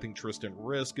it. I think Tristan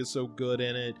Risk is so good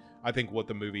in it. I think what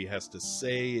the movie has to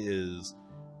say is,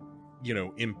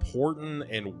 important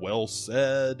and well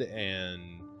said,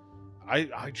 and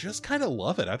I just kind of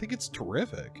love it. I think it's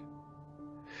terrific.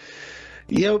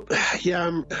 Yep.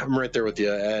 Yeah, I'm right there with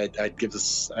you. I'd give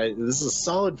this. This is a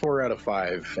solid 4 out of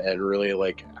 5, and really,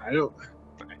 like,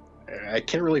 I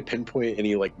can't really pinpoint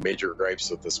any like major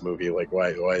gripes with this movie. Like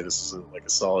why this isn't like a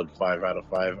solid 5 out of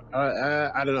 5.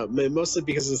 I don't know. Mostly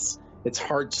because it's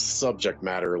hard subject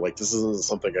matter. Like this isn't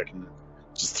something I can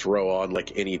just throw on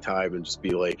like any time and just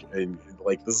be like, and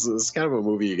like this is kind of a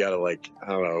movie you gotta like, I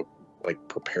don't know, like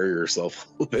prepare yourself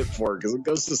a little bit for, because it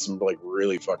goes to some like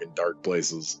really fucking dark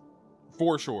places.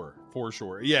 For sure.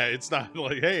 Yeah, it's not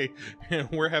like, hey,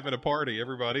 we're having a party,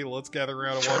 everybody, let's gather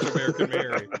around and watch American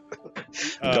Mary.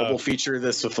 Double feature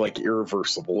this with like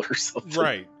Irreversible or something.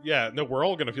 Right. Yeah, no, we're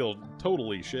all going to feel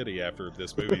totally shitty after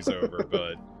this movie's over,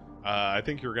 but I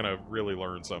think you're going to really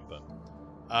learn something.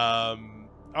 All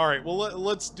right, well,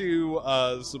 let's do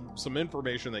some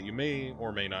information that you may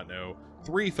or may not know.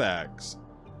 3 facts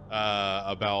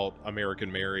about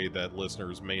American Mary that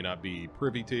listeners may not be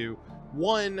privy to.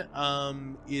 One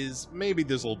is, maybe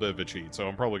there's a little bit of a cheat, so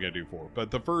I'm probably going to do 4. But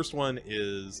the first one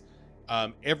is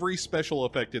every special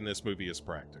effect in this movie is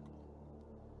practical.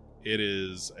 It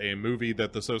is a movie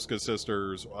that the Soska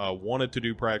Sisters wanted to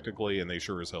do practically, and they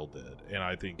sure as hell did. And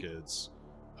I think it's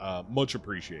much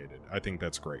appreciated. I think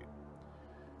that's great.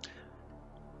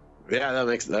 Yeah,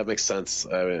 that makes sense.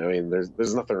 I mean,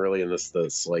 there's nothing really in this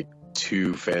that's like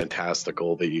too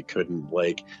fantastical that you couldn't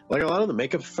like a lot of the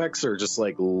makeup effects are just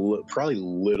like probably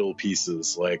little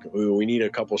pieces. Like we need a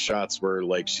couple shots where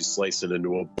like she's slicing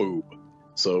into a boob,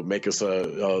 so make us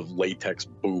a latex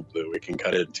boob that we can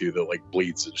cut into that like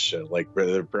bleeds and shit. Like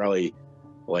they're probably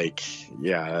like,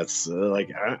 yeah, that's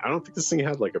like I don't think this thing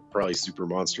had like a probably super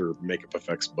monster makeup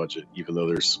effects budget, even though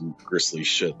there's some grisly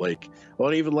shit. Like, well,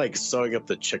 and even like sewing up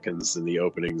the chickens in the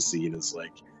opening scene is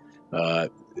like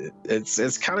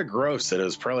it's kind of gross, and it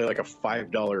was probably like a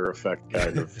 $5 effect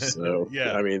kind of. So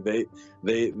yeah, I mean they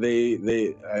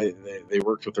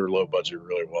worked with their low budget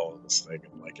really well in this thing,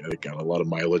 and like they got a lot of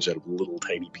mileage out of little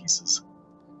tiny pieces.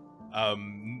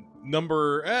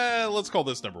 Let's call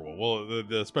this number 1. Well,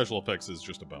 the special effects is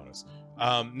just a bonus.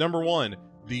 Number 1,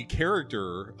 the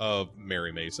character of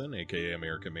Mary Mason, aka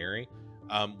American Mary,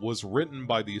 was written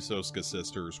by the Soska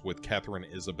Sisters with Catherine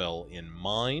Isabel in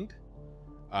mind.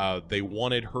 They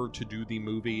wanted her to do the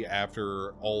movie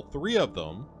after all 3 of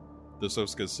them, the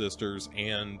Soska Sisters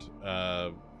and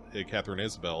Catherine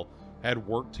Isabel, had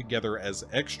worked together as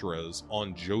extras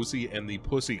on Josie and the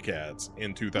Pussycats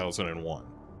in 2001.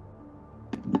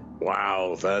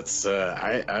 Wow, that's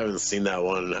I haven't seen that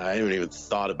one. I haven't even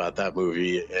thought about that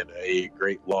movie in a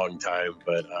great long time.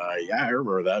 But yeah, I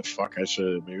remember that. Fuck,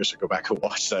 maybe I should go back and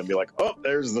watch that and be like, oh,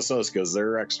 there's the Soskas.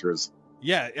 They're extras.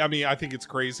 Yeah, I mean, I think it's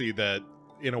crazy that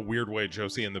in a weird way,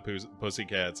 Josie and the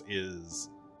Pussycats is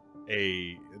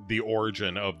the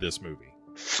origin of this movie.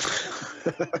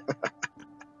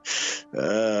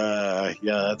 Yeah,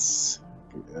 that's.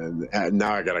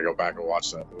 Now I gotta go back and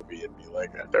watch that movie and be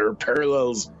like, there are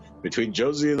parallels between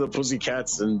Josie and the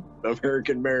Pussycats and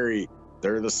American Mary.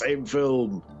 They're the same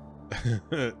film.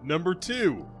 Number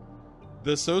 2,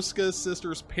 the Soska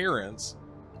Sisters' parents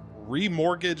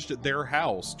remortgaged their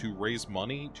house to raise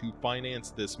money to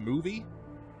finance this movie,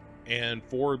 and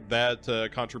for that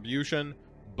contribution,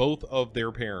 both of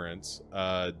their parents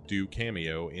do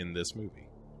cameo in this movie.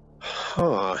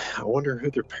 Huh, I wonder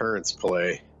who their parents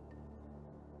play.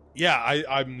 Yeah,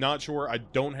 I'm not sure. I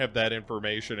don't have that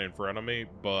information in front of me,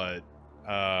 but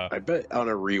I bet on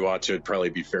a rewatch it'd probably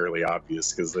be fairly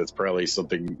obvious because that's probably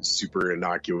something super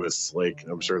innocuous. Like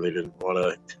I'm sure they didn't want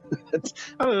to.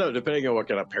 I don't know. Depending on what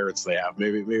kind of parents they have,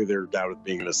 maybe they're down with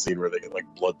being in a scene where they get like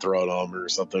blood thrown on them or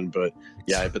something. But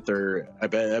yeah, I bet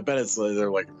it's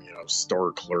they're like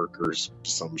store clerk or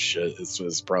some shit.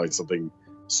 It's probably something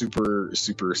super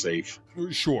safe.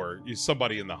 Sure,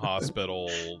 somebody in the hospital,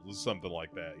 something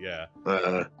like that. Yeah.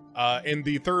 And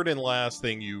the third and last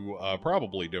thing you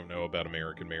probably don't know about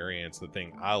American Mary, and it's the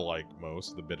thing I like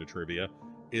most, the bit of trivia,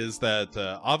 is that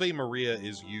Ave Maria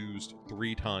is used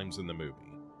 3 times in the movie.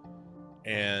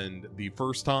 And the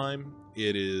first time,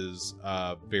 it is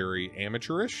very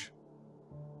amateurish.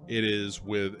 It is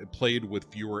played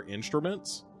with fewer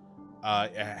instruments.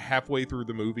 Halfway through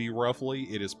the movie, roughly,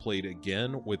 it is played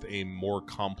again with a more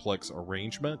complex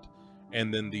arrangement.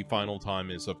 And then the final time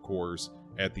is, of course,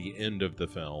 at the end of the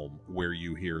film, where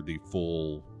you hear the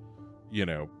full,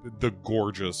 the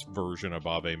gorgeous version of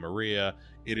Ave Maria.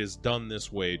 It is done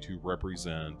this way to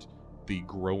represent the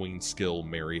growing skill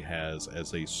Mary has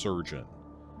as a surgeon.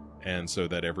 And so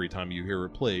that every time you hear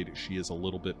it played, she is a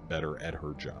little bit better at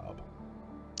her job.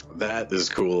 That is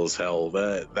cool as hell.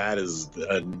 That is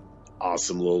an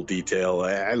awesome little detail.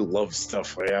 I love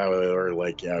stuff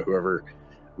whoever.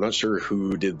 I'm not sure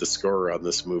who did the score on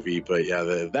this movie, but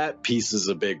yeah, that piece is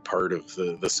a big part of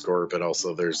the score. But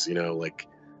also, there's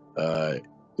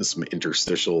some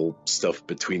interstitial stuff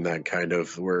between that, kind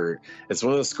of where it's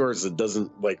one of the scores that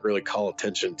doesn't really call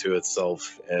attention to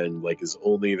itself and is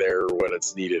only there when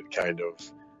it's needed, kind of,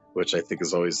 which I think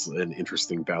is always an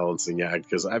interesting balancing act.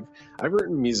 Because I've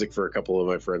written music for a couple of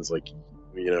my friends,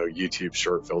 YouTube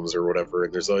short films or whatever,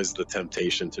 and there's always the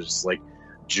temptation to just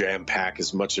jam pack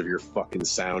as much of your fucking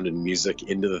sound and music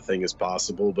into the thing as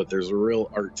possible, but there's a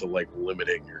real art to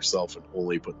limiting yourself and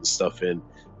only putting stuff in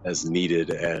as needed.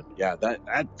 And yeah,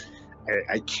 I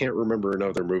can't remember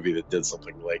another movie that did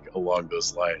something along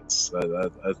those lines.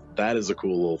 That is a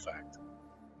cool little fact.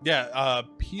 Yeah,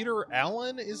 Peter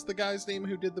Allen is the guy's name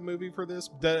who did the movie for this.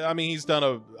 I mean, he's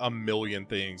done a million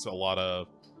things, a lot of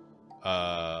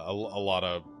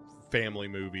family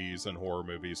movies and horror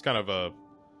movies. Kind of a,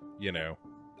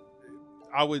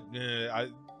 I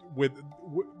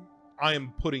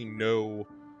am putting no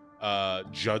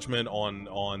judgment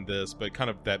on this, but kind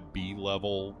of that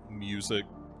B-level music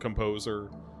composer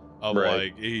of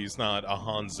right. He's not a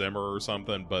Hans Zimmer or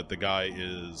something, but the guy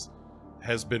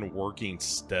has been working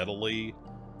steadily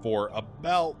for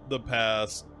about the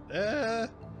past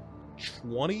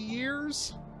 20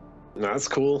 years. That's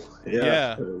cool.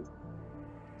 Yeah.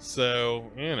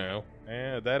 So,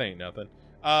 that ain't nothing.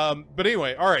 But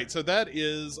anyway, all right, so that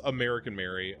is American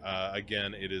Mary.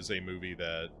 Again, it is a movie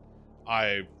that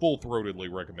I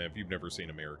full-throatedly recommend if you've never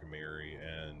seen American Mary,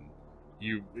 and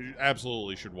you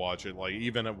absolutely should watch it.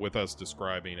 Even with us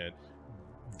describing it,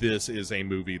 this is a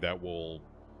movie that will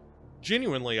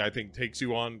genuinely, I think, takes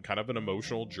you on kind of an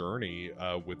emotional journey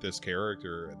with this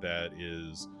character that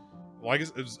is,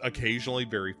 it's occasionally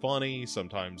very funny.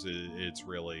 Sometimes it's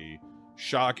really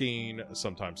shocking.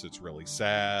 Sometimes it's really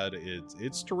sad.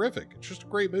 It's terrific. It's just a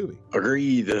great movie.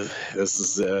 Agreed. This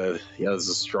is a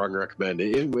strong recommend.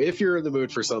 If you're in the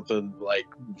mood for something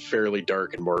fairly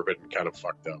dark and morbid and kind of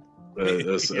fucked up.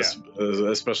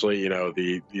 Especially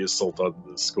the assault on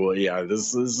the school. Yeah,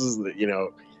 this is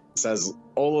this has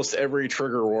almost every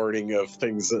trigger warning of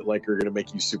things that are going to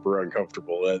make you super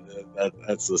uncomfortable.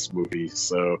 That's this movie.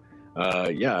 So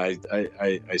I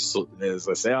as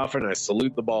I say often, I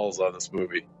salute the balls on this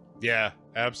movie. Yeah,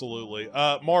 absolutely.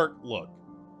 Mark, look,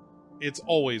 it's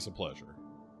always a pleasure.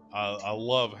 I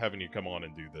love having you come on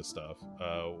and do this stuff.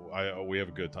 We have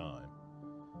a good time,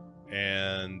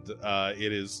 and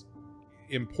it is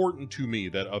important to me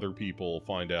that other people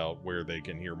find out where they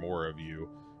can hear more of you,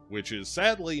 which is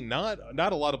sadly not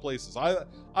a lot of places.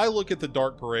 I look at the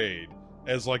Dark Parade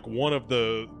as one of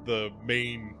the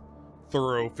main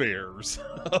thoroughfares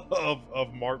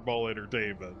of Mark Ball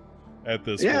Entertainment at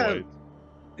this point.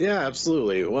 Yeah,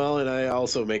 absolutely. Well, and I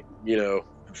also make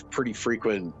pretty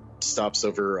frequent stops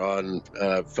over on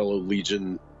fellow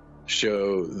Legion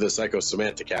show, the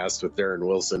Psychosemanticast with Darren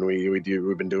Wilson. We've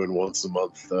been doing once a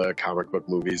month comic book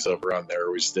movies over on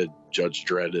there. We just did Judge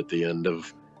Dredd at the end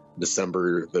of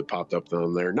December that popped up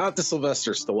on there. Not the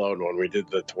Sylvester Stallone one. We did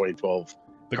the 2012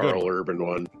 Carl Urban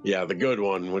one. Yeah, the good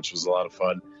one, which was a lot of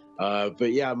fun.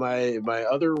 But yeah, my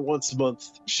other once a month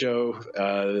show,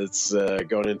 it's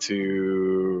going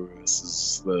into, this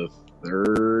is the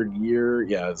 3rd year.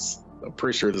 Yeah, I'm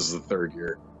pretty sure this is the 3rd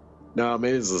year. No,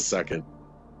 maybe it's the 2nd.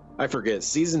 I forget.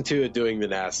 Season 2 of Doing the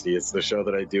Nasty. It's the show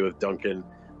that I do with Duncan,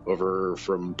 over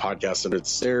from Podcast Under the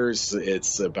Stairs.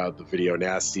 It's about the video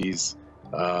nasties.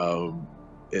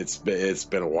 It's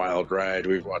been a wild ride.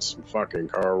 We've watched some fucking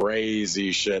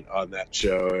crazy shit on that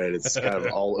show, and it's kind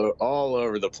of all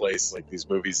over the place. Like these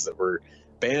movies that were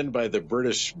banned by the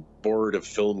British Board of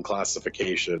Film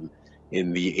Classification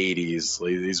in the 80s.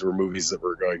 Like, these were movies that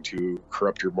were going to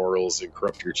corrupt your morals and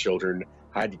corrupt your children,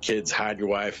 hide your kids, hide your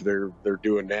wife. They're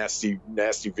doing nasty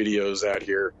videos out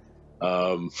here.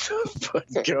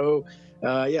 But go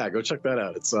check that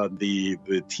out. It's on the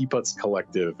Teapots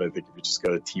Collective. I think if you just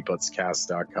go to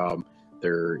teapotscast.com,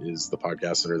 there is the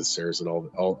Podcast Under the Stairs and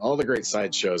all the great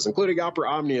side shows, including Opera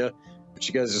Omnia, which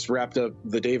you guys just wrapped up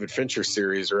the David Fincher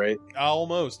series, right?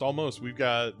 Almost. We've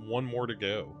got one more to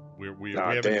go. We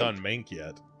haven't done Mank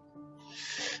yet.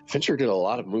 Fincher did a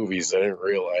lot of movies I didn't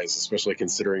realize, especially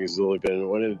considering he's only been,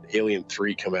 when did Alien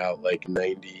 3 come out? Like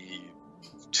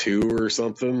 92 or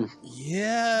something?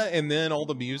 Yeah, and then all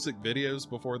the music videos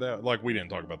before that. Like, we didn't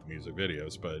talk about the music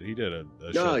videos, but he did a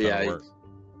shit ton of work.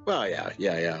 Well, yeah.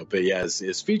 But yeah,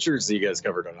 his features that you guys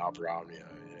covered on Opera Omnia,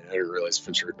 I didn't realize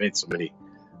Fincher had made so many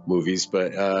movies.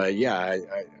 But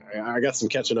I got some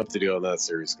catching up to do on that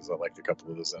series because I liked a couple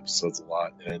of those episodes a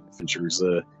lot, and Fincher's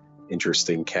a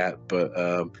interesting cat. But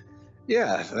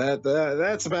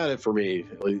that's about it for me,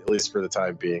 at least for the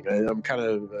time being. I'm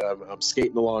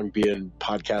skating along being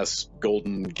podcast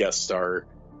golden guest star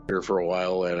here for a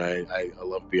while, and I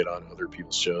love being on other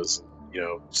people's shows,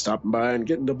 stopping by and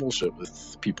getting to bullshit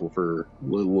with people for a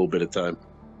little bit of time.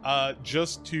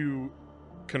 Just to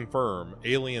confirm,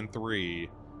 Alien 3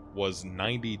 was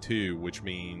 92, which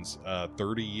means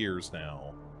 30 years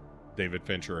now David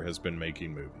Fincher has been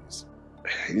making movies.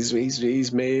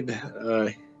 He's made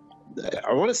I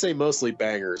want to say mostly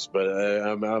bangers, but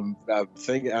I'm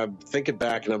thinking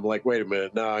back and I'm like, wait a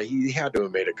minute, no, he had to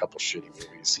have made a couple shitty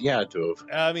movies. He had to have.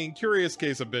 I mean, Curious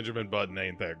Case of Benjamin Button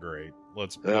ain't that great.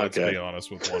 Let's be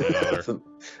honest with one another.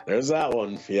 There's that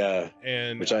one, yeah,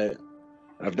 and which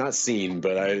I've not seen,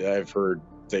 but I've heard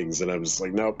things, and I'm just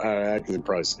like, nope, I can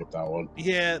probably skip that one.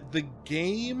 Yeah, the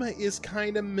game is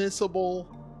kind of missable.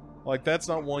 Like, that's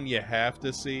not one you have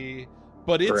to see,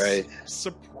 but it's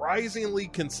surprisingly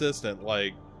consistent.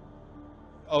 Like,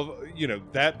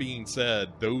 that being said,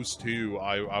 those two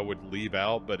I would leave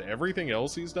out, but everything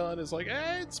else he's done is like,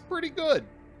 it's pretty good.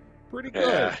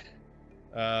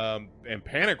 And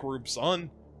Panic Room, son.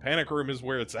 Panic Room is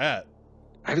where it's at.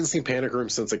 I haven't seen Panic Room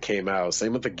since it came out.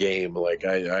 Same with the game. Like,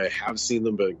 I have seen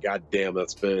them, but goddamn,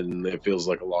 it feels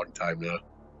like a long time now.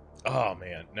 Oh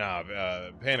man,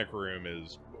 Panic Room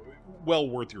is well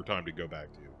worth your time to go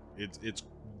back to. It's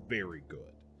very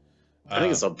good. I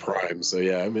think it's on Prime, so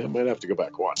yeah, I might have to go back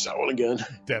and watch that one again.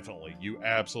 Definitely, you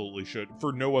absolutely should.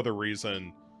 For no other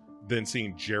reason than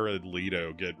seeing Jared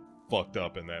Leto get fucked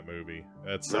up in that movie.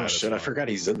 That's satisfying. Shit, I forgot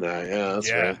he's in that. Yeah,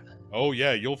 that's right. Oh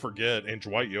yeah, you'll forget. And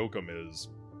Dwight Yoakam is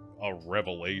a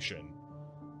revelation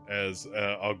as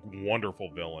a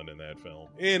wonderful villain in that film.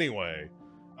 Anyway,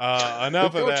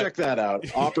 enough of that. Go check that out.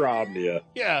 Opera Omnia.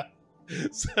 Yeah.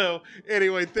 So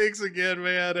anyway, thanks again,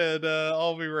 man, and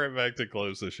I'll be right back to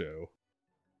close the show.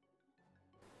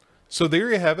 So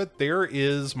there you have it. There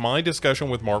is my discussion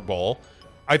with Mark Ball.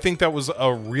 I think that was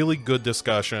a really good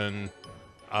discussion.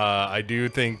 I do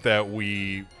think that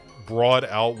we brought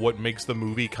out what makes the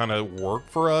movie kind of work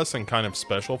for us and kind of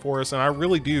special for us, and I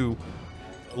really do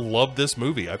love this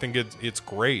movie. I think it's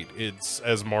great. It's,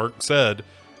 as Mark said,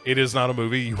 it is not a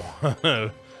movie you want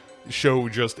to show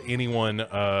just anyone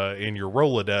in your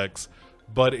Rolodex,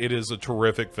 but it is a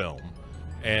terrific film.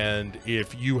 And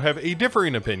if you have a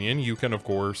differing opinion, you can, of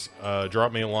course,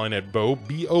 drop me a line at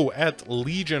B-O at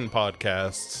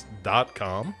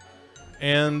legionpodcasts.com.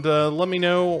 And let me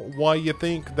know why you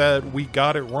think that we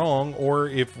got it wrong, or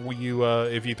if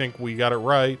you think we got it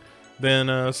right,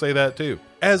 then say that too.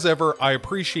 As ever, I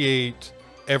appreciate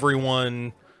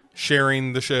everyone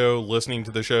sharing the show, listening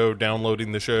to the show,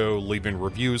 downloading the show, leaving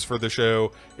reviews for the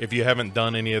show. If you haven't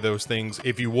done any of those things,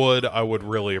 if you would, I would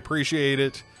really appreciate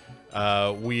it.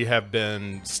 We have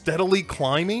been steadily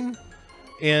climbing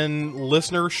in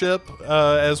listenership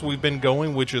as we've been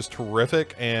going, which is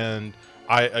terrific, and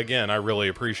I really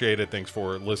appreciate it. Thanks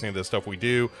for listening to the stuff we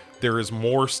do. There is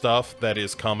more stuff that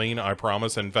is coming, I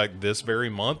promise. In fact, this very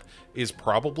month is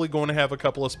probably going to have a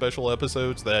couple of special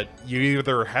episodes that you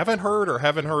either haven't heard or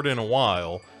haven't heard in a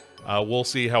while. We'll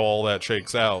see how all that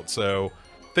shakes out. So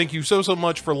thank you so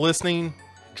much for listening.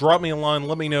 Drop me a line.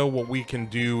 Let me know what we can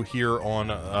do here on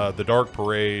The Dark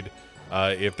Parade.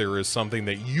 If there is something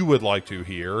that you would like to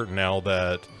hear now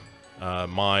that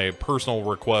my personal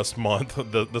request month,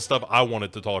 the stuff I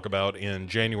wanted to talk about in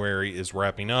January, is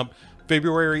wrapping up.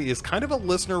 February is kind of a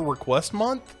listener request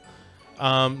month.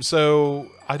 So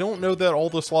I don't know that all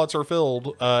the slots are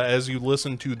filled as you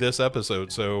listen to this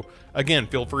episode. So again,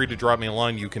 feel free to drop me a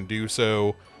line. You can do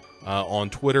so on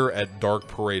Twitter at Dark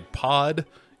Parade Pod.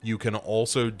 You can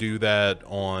also do that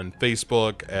on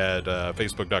Facebook at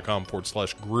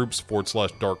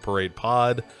facebook.com/groups/Dark Parade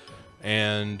Pod.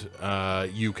 And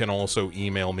you can also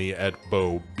email me at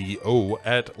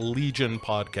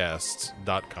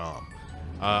bo@legionpodcasts.com.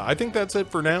 I think that's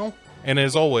it for now. And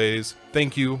as always,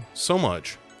 thank you so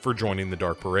much for joining the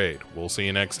Dark Parade. We'll see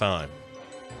you next time.